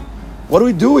 inspirations. What do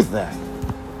we do with that?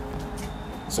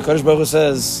 So Kadosh Baruch Hu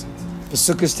says,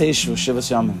 "Succos teishu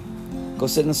shivas yamim." Go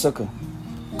sit in the sukkah.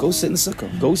 Go sit in the sukkah.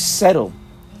 Go settle.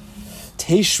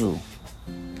 Teishu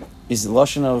is the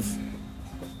lashon of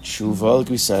tshuva, like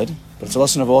we said, but it's a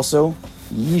lashon of also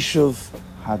yishuv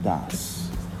hadas.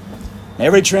 Now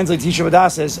everybody translates yishuv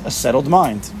hadas as a settled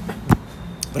mind,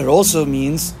 but it also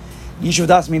means yishuv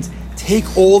hadas means take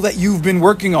all that you've been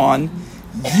working on,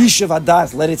 yishuv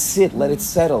hadas, let it sit, let it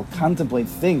settle, contemplate,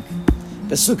 think.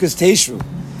 Besukkos teishu,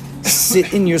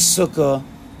 sit in your sukkah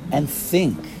and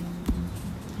think.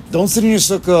 Don't sit in your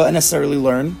sukkah and necessarily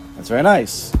learn. That's very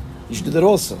nice. You should do that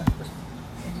also.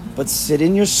 But sit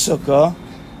in your sukkah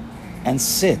and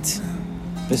sit.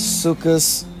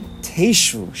 Besukkos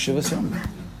teishu shivas yamim.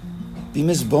 Be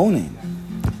misboning.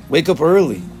 Wake up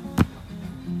early.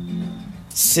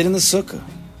 Sit in the sukkah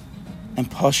and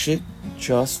pashut,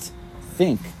 just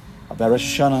think about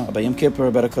Rosh Hashanah, about Yom Kippur,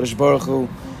 about HaKadosh Baruch Hu,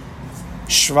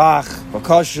 Shvach,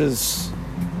 Bakashas,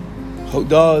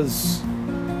 Hodas.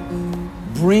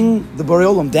 Bring the Borei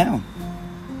Olam down.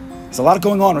 There's a lot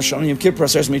going on. Rosh Hashanah, Yom Kippur,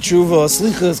 Aseres Mei Tshuva,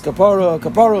 Slichas,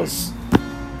 Kaparos,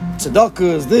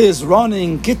 Tzedakahs, this,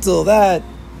 running, Kittel, that.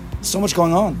 So much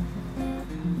going on.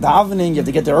 Davening, you have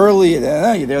to get there early.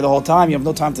 You're there the whole time. You have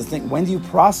no time to think. When do you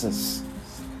process?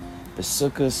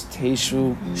 Besukkos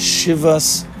teishu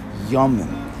shivas yamim.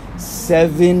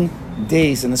 7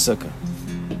 days in the sukkah.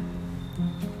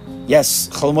 Yes,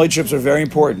 Chol Hamoed trips are very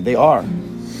important. They are.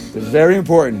 They're very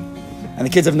important. And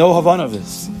the kids have no Havana of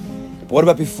this. But what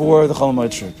about before the Chol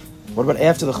Hamoed trip? What about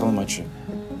after the Chol Hamoed trip?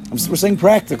 We're saying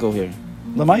practical here.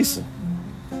 L'maisa.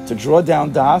 To draw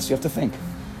down Daas, you have to think.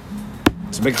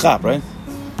 It's a big chap, right?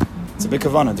 It's a big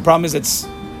kavana. The problem is it's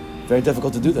very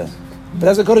difficult to do that. But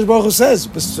as the Kodesh Baruch Hu says,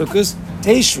 Succos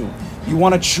teishu. You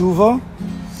want a tshuva?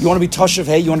 You want to be tashav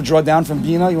hey? You want to draw down from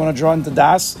bina? You want to draw into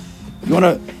Daas? You want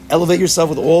to elevate yourself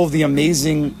with all of the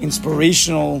amazing,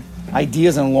 inspirational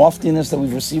ideas and loftiness that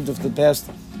we've received over the past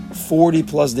 40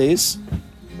 plus days?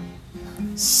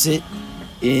 Sit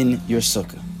in your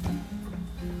sukkah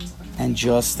and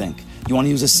just think. You want to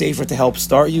use a sefer to help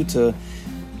start you, to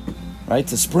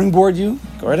springboard you?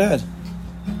 Go right ahead.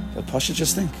 But Pasha,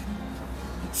 just think.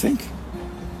 Think.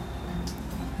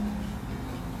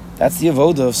 That's the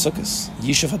avoda of Sukkos.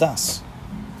 Yishuv hadas.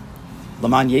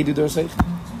 Laman yedu dorseich.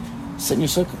 Sit in your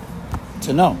sukkah.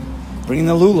 To know. Bring in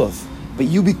the lulav. But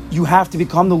you have to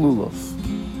become the lulav.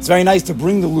 It's very nice to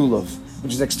bring the lulav,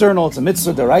 which is external. It's a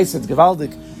mitzvah, deraisa, it's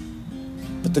gevaldik.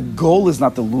 But the goal is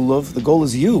not the lulav. The goal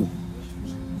is you.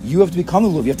 You have to become the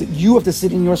lulav. You have to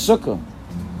sit in your sukkah.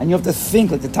 And you have to think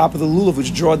like the top of the lulav,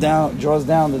 which draws down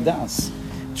the Daas.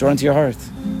 Draw into your heart.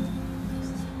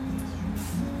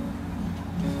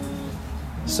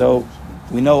 So,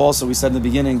 we know also, we said in the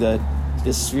beginning that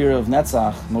this sphere of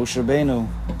Netzach, Moshe Rabbeinu,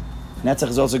 Netzach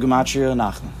is also Gematria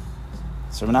Nachman.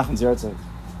 So Nachman's Yahrtzeit.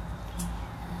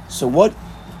 So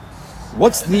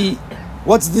what's the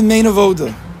main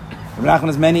avoda? Rabbi Nachman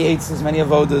has many eights, many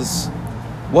avodas.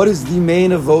 What is the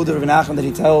main avoda of Rabbi Nachman that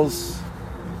he tells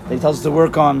us to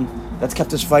work on, that's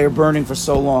kept his fire burning for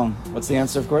so long? What's the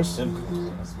answer, of course?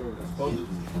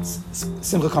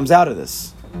 Simcha comes out of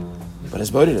this. But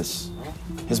his bodidus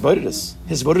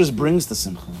brings the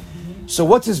simcha. So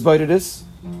what's his bodidus?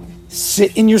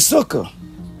 Sit in your sukkah.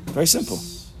 Very simple.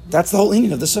 That's the whole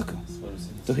meaning of the sukkah.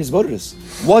 So his bodidus.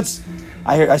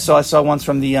 I saw once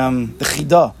from the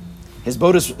Chida. His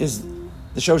bodidus is,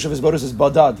 the shosh of his bodidus is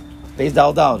badad. Beis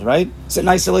dal, right? Sit in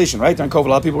isolation, right? During COVID, a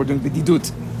lot of people were doing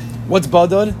bididut. What's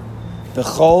badad?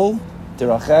 B'chol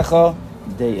derachecha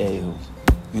de'ehu.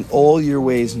 In all your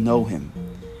ways, know him.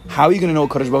 How are you going to know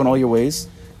Kadosh Baruch Hu in all your ways?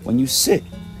 When you sit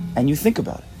and you think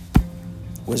about it.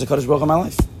 Where's the Kadosh Baruch Hu in my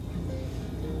life?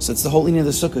 So it's the whole inyan of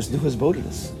the Sukkos. Do his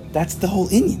bodidus. That's the whole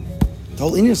inyan. The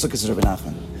whole inyan of Sukkos is Rebbe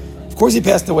Nachman. Of course he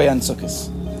passed away on Sukkos.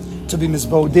 to be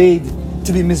misboded,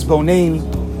 to be misbonain.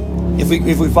 If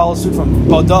we follow suit from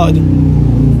Badad,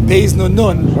 Beis Nun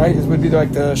Nun, right? It would be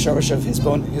like the sharash of his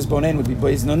bonain would be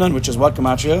Beis Nun Nun, which is what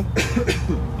Gematria?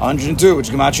 102, which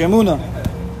is Gematria Emuna.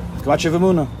 Gematria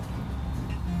Emuna.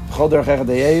 Chol derech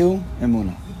echadeyehu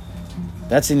Emuna.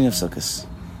 That's the meaning of Sukkos.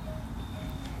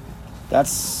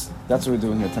 That's what we're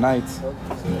doing here tonight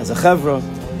as a chevra.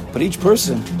 But each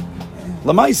person,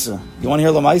 Lamaisa. You want to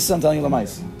hear Lamaisa? I'm telling you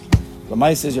Lamaisa.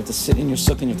 Lamaisa is you have to sit in your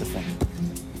sukkah and you have to think.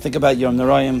 Think about Yom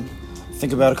Narayim.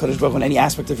 Think about HaKadosh Baruch Hu in any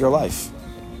aspect of your life.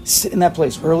 Sit in that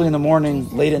place early in the morning,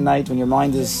 late at night when your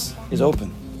mind is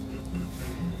open.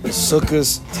 The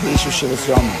Sukkos, Teish Shivas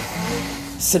Yom.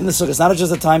 Sit in the sukkah. It's not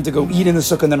just a time to go eat in the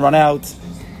sukkah and then run out.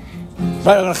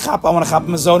 Right, I want to chap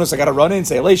mazonos. I got to run in,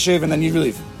 say leishev, and then you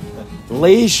leave.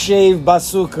 Leishev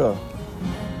basukah.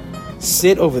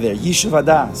 Sit over there. Yishuv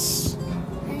Daas.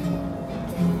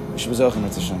 Yishuv Zochem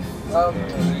et Hashem.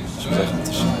 Yishuv Zochem et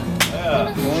Hashem.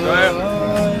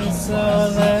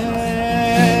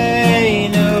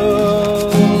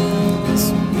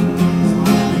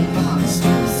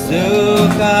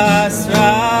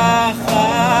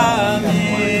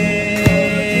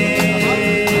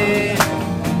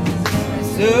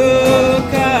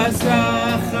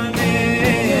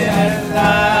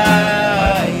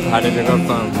 How did it go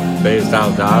from Beis Al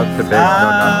Dog to Beis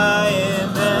Al Dog?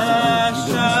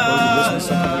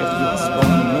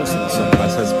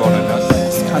 What's his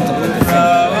bonus? Contemplate the thing.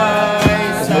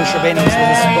 Because Moshe Rabbeinu was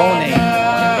with his boning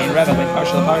in Rebbe, with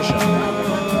Parsha to Parsha.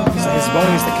 So his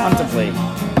boning is to contemplate.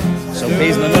 So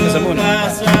Beis Nun Nun is Amunah.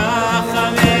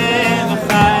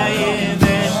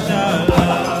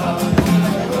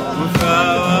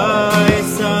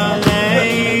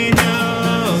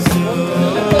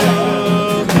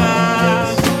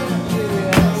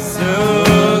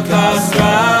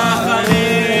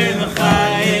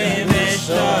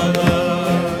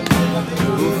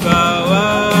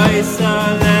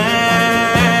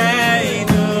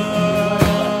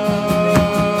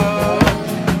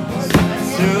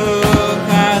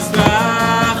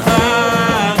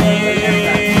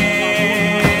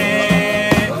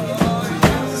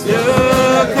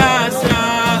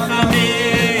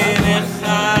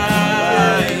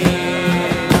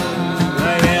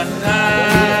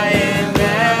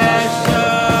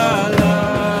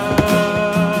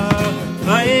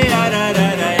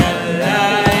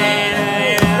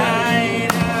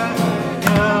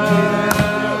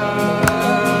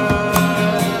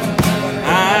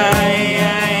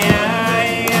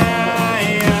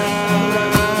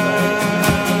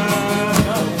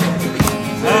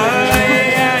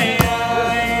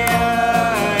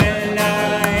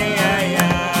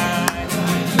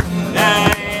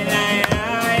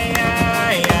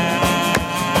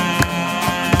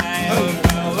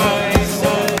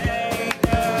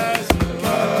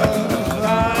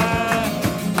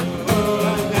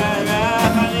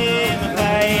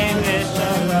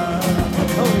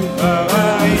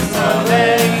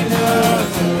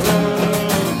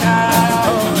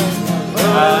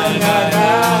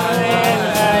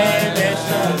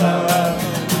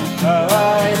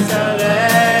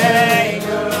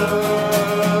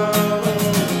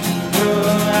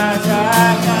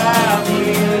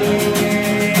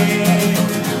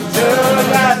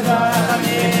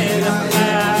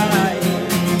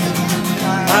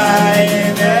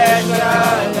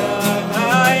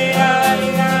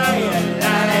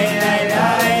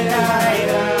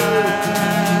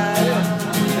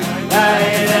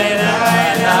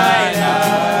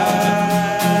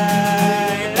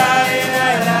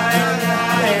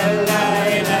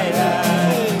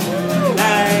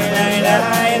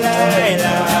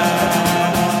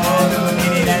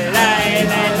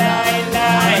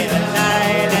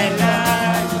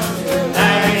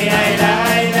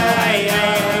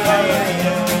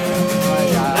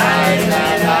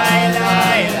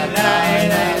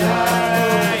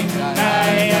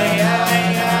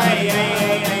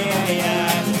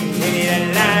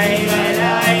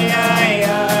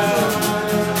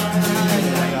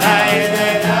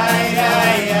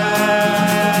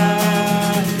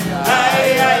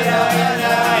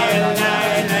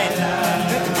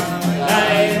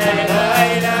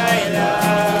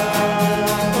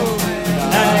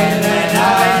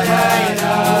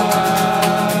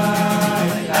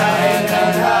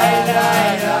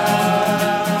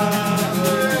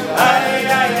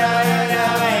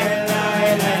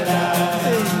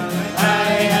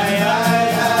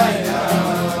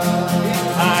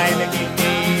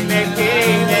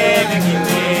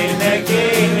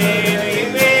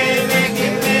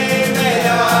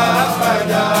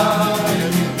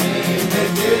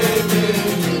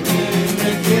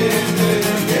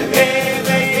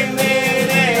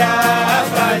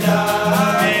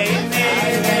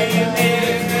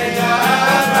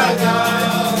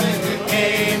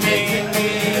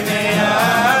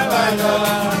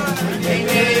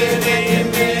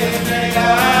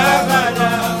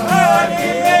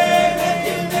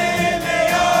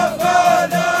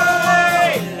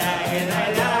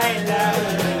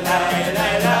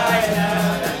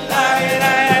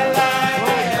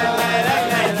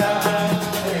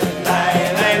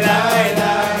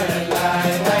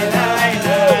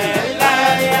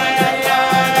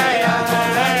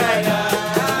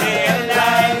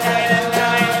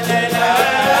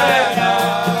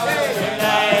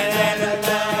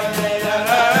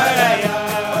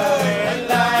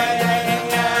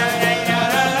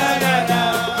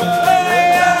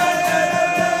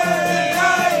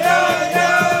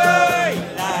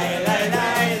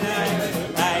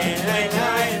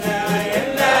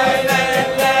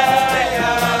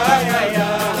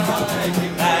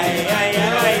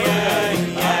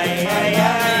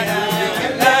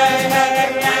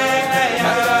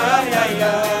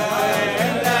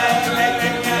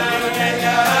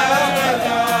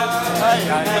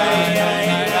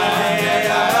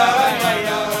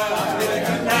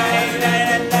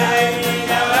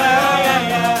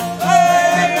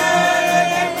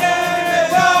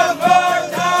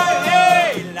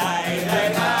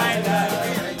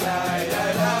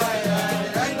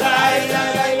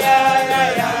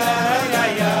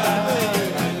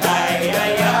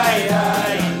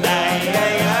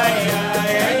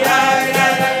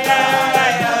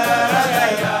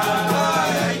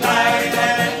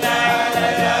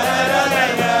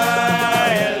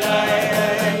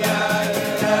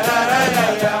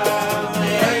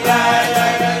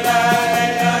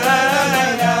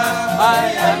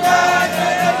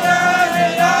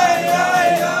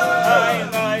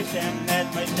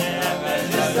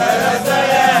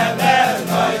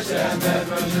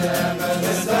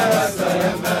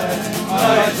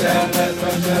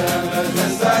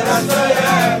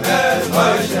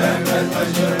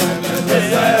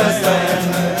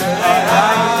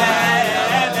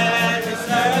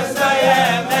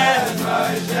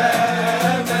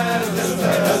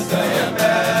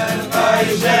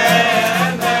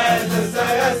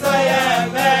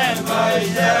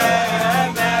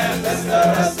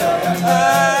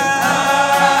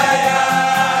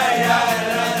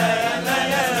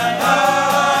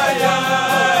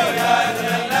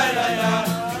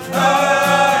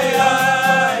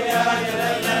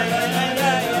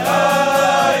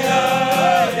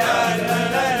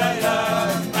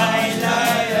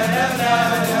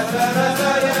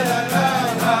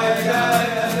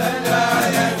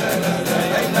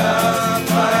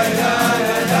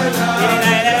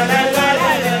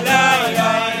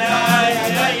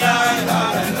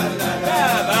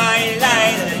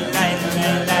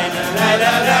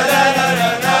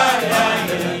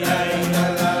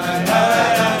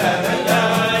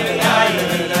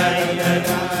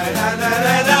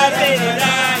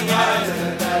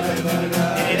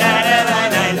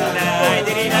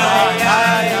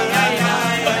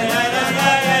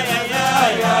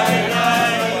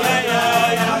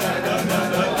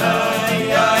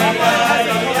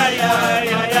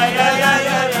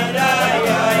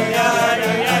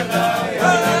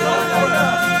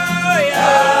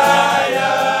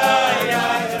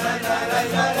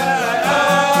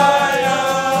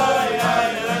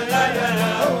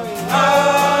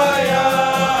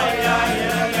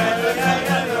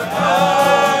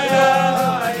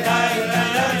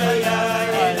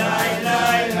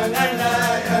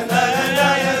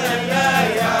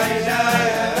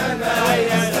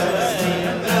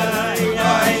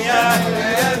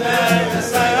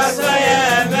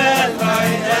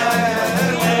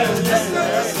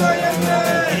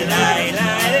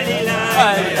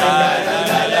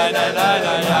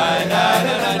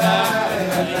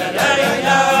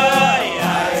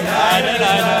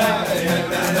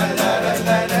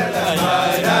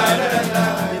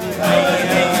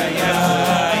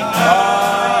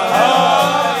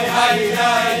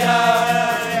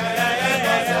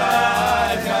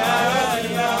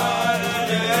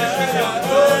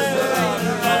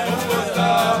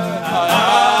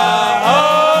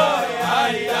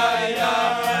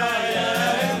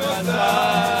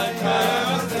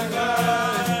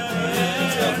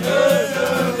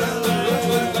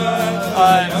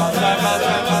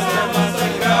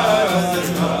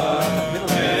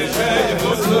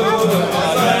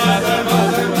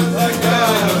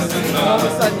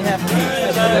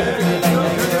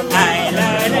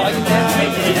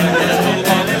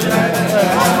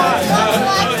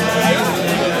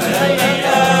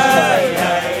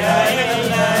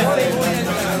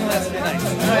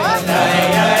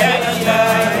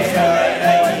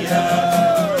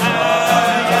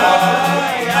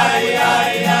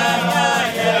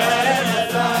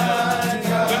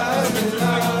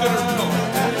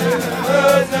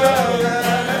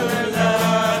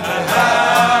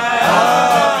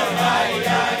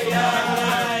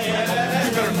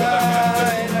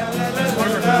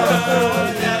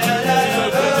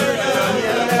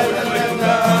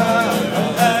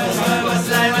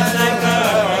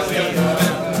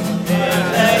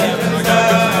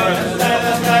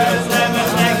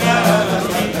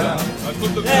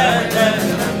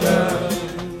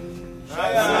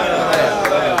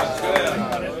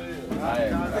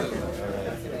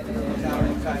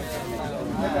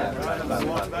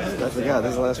 Yeah,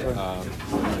 this is the last one.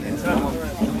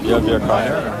 You have your car?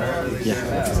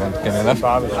 Yeah. Can I left?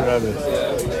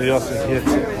 So you also hit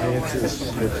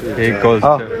He goes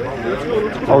Oh. to...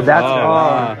 Oh,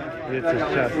 that's hits his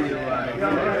chest.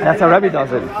 that's how Rebbe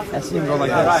does it. I see him go like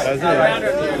this. That's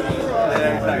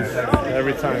it.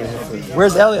 Every time he hits it.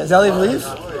 Where's Elliot? Does Elliot leave?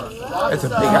 It's a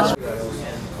big ass.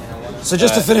 So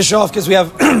just to finish off, because we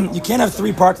have, you can't have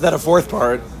 3 parts without a 4th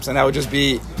part. So that would just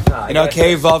be, a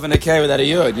K, Vav, and a K without a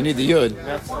Yud. You need the Yud.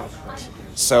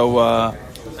 So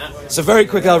very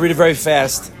quickly, I'll read it very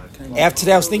fast. After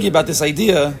today, I was thinking about this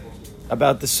idea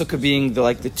about the Sukkah being the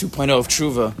 2.0 of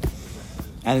Tshuva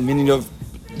and the meaning of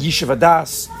Yeshiva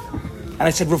Daas. And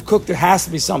I said, Rav Kook, there has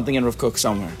to be something in Rav Kook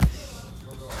somewhere.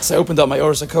 So I opened up my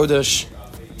Oros HaKodesh.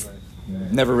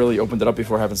 Never really opened it up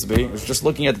before, happens to be. I was just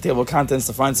looking at the table of contents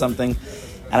to find something.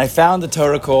 And I found the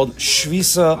Torah called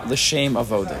Shvisa L'Shem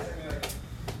Avoda.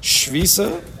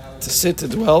 Shvisa, to sit, to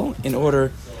dwell, in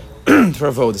order for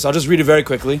Avoda. So I'll just read it very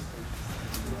quickly.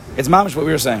 It's mamish what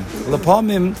we were saying.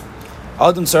 L'pamim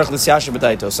Adam tzarech l'syasher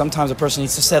b'daito. Sometimes a person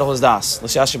needs to settle his das.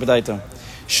 L'syasher b'daito.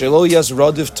 Shelo yas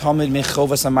rodif tamid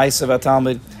mechovas ha'maisa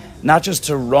v'atalmid. Not just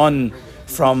to run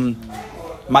from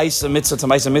maisa mitzvah to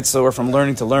maisa mitzvah or from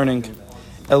learning to learning.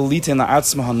 Elita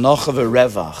na'atzma ha'nocha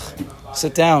v'revach.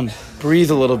 Sit down,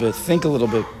 breathe a little bit, think a little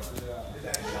bit.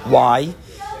 Why?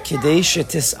 Kidei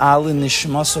shetis'al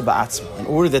nishmaso ba'atzma. In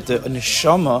order that the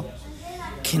neshama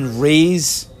can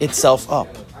raise itself up.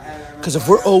 Because if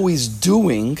we're always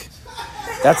doing,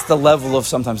 that's the level of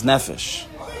sometimes nefesh.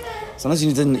 Sometimes you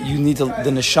need the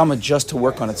neshama just to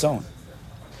work on its own.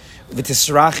 And to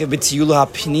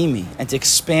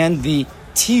expand the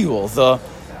tiyul, the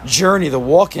journey, the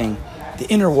walking, the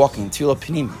inner walking, tiyul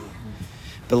pinimi.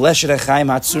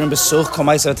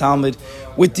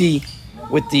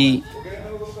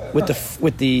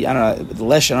 With the I don't know the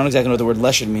leshed. I don't exactly know what the word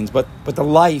leshed means, but the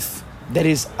life that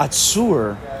is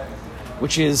atzur,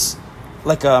 which is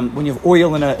like when you have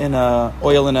oil in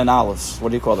an olive. What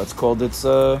do you call that?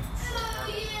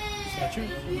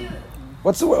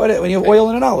 What's the word when you have oil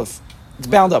in an olive? It's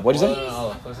bound up. What do you say?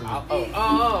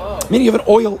 Meaning you have an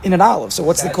oil in an olive. So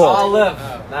what's it called? Olive.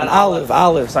 An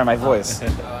olive. Sorry, my voice.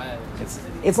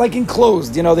 It's like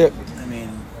enclosed.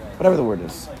 Whatever the word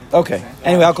is. Okay.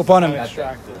 Anyway, I'll upon him.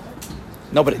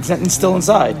 No, but it's still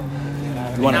inside.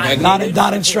 You want to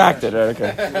not extracted, right?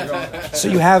 Okay. So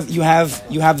you have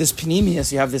this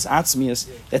panemius, you have this atzmius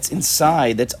that's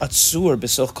inside, that's atzur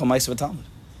b'soch kol ma'aseh v'talmud.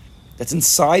 That's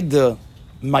inside the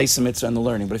ma'aseh mitzvah and the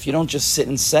learning. But if you don't just sit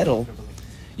and settle,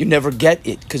 you never get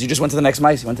it because you just went to the next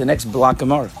ma'aseh, you went to the next block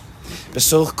gemara.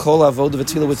 B'soch kol avoda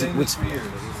v'tefillah with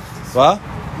what?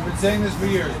 You've been saying this for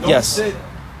years. Don't sit.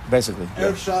 Basically.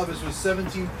 Erev Shabbos with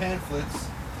 17 pamphlets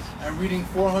and reading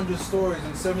 400 stories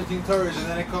and 17 Torahs, and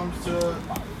then it comes to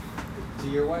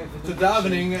your wife to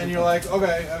davening, and you're like,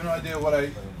 okay, I have no idea what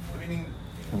meaning.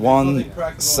 One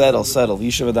settle.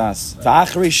 Yeshiva Das.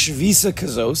 V'achrei shvisa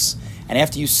kazos, and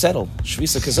after you settle,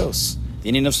 shvisa kazos, the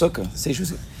Indian of Sukkah. Say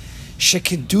shvisa.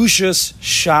 Shekedushas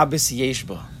Shabbos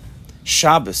yeshba.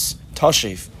 Shabbos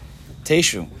toshev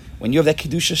teshu. When you have that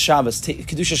kedusha Shabbos, you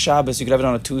could have it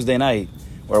on a Tuesday night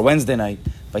or a Wednesday night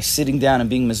by sitting down and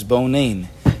being mizbonein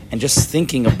and just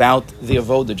thinking about the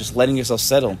avoda, just letting yourself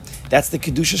settle. That's the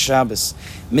kedusha Shabbos.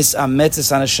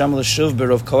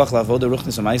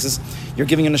 You're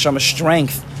giving your neshama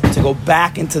strength to go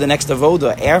back into the next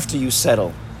avoda after you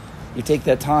settle. You take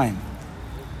that time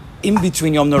in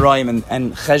between Yom Noraim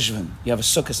and Cheshvan. You have a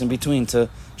sukkah in between to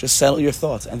just settle your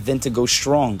thoughts and then to go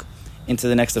strong into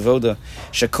the next avoda.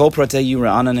 Shekol pratei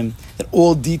yira'ananim, that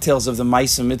all details of the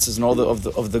ma'aseh mitzvahs and all of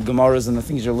the gemaras and the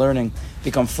things you're learning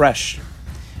become fresh.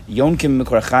 Yonkim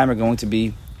Mikorachayim are going to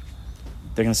be,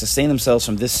 they're going to sustain themselves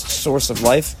from this source of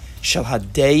life. Shel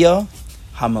hadeya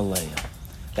hamaleya,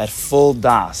 that full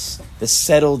das, the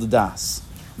settled das.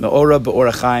 Me'ora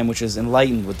be'orachayim, which is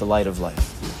enlightened with the light of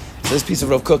life. So this piece of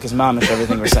Rav Kook is mamish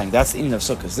everything we're saying. That's the Indian of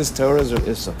Sukkos. This Torah is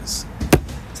Sukkos. So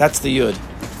that's the Yud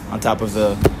on top of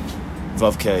the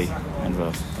Vav K and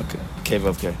Vav. Okay. K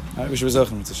Vav K. I wish it was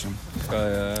Zachem.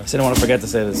 I didn't want to forget to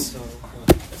say this.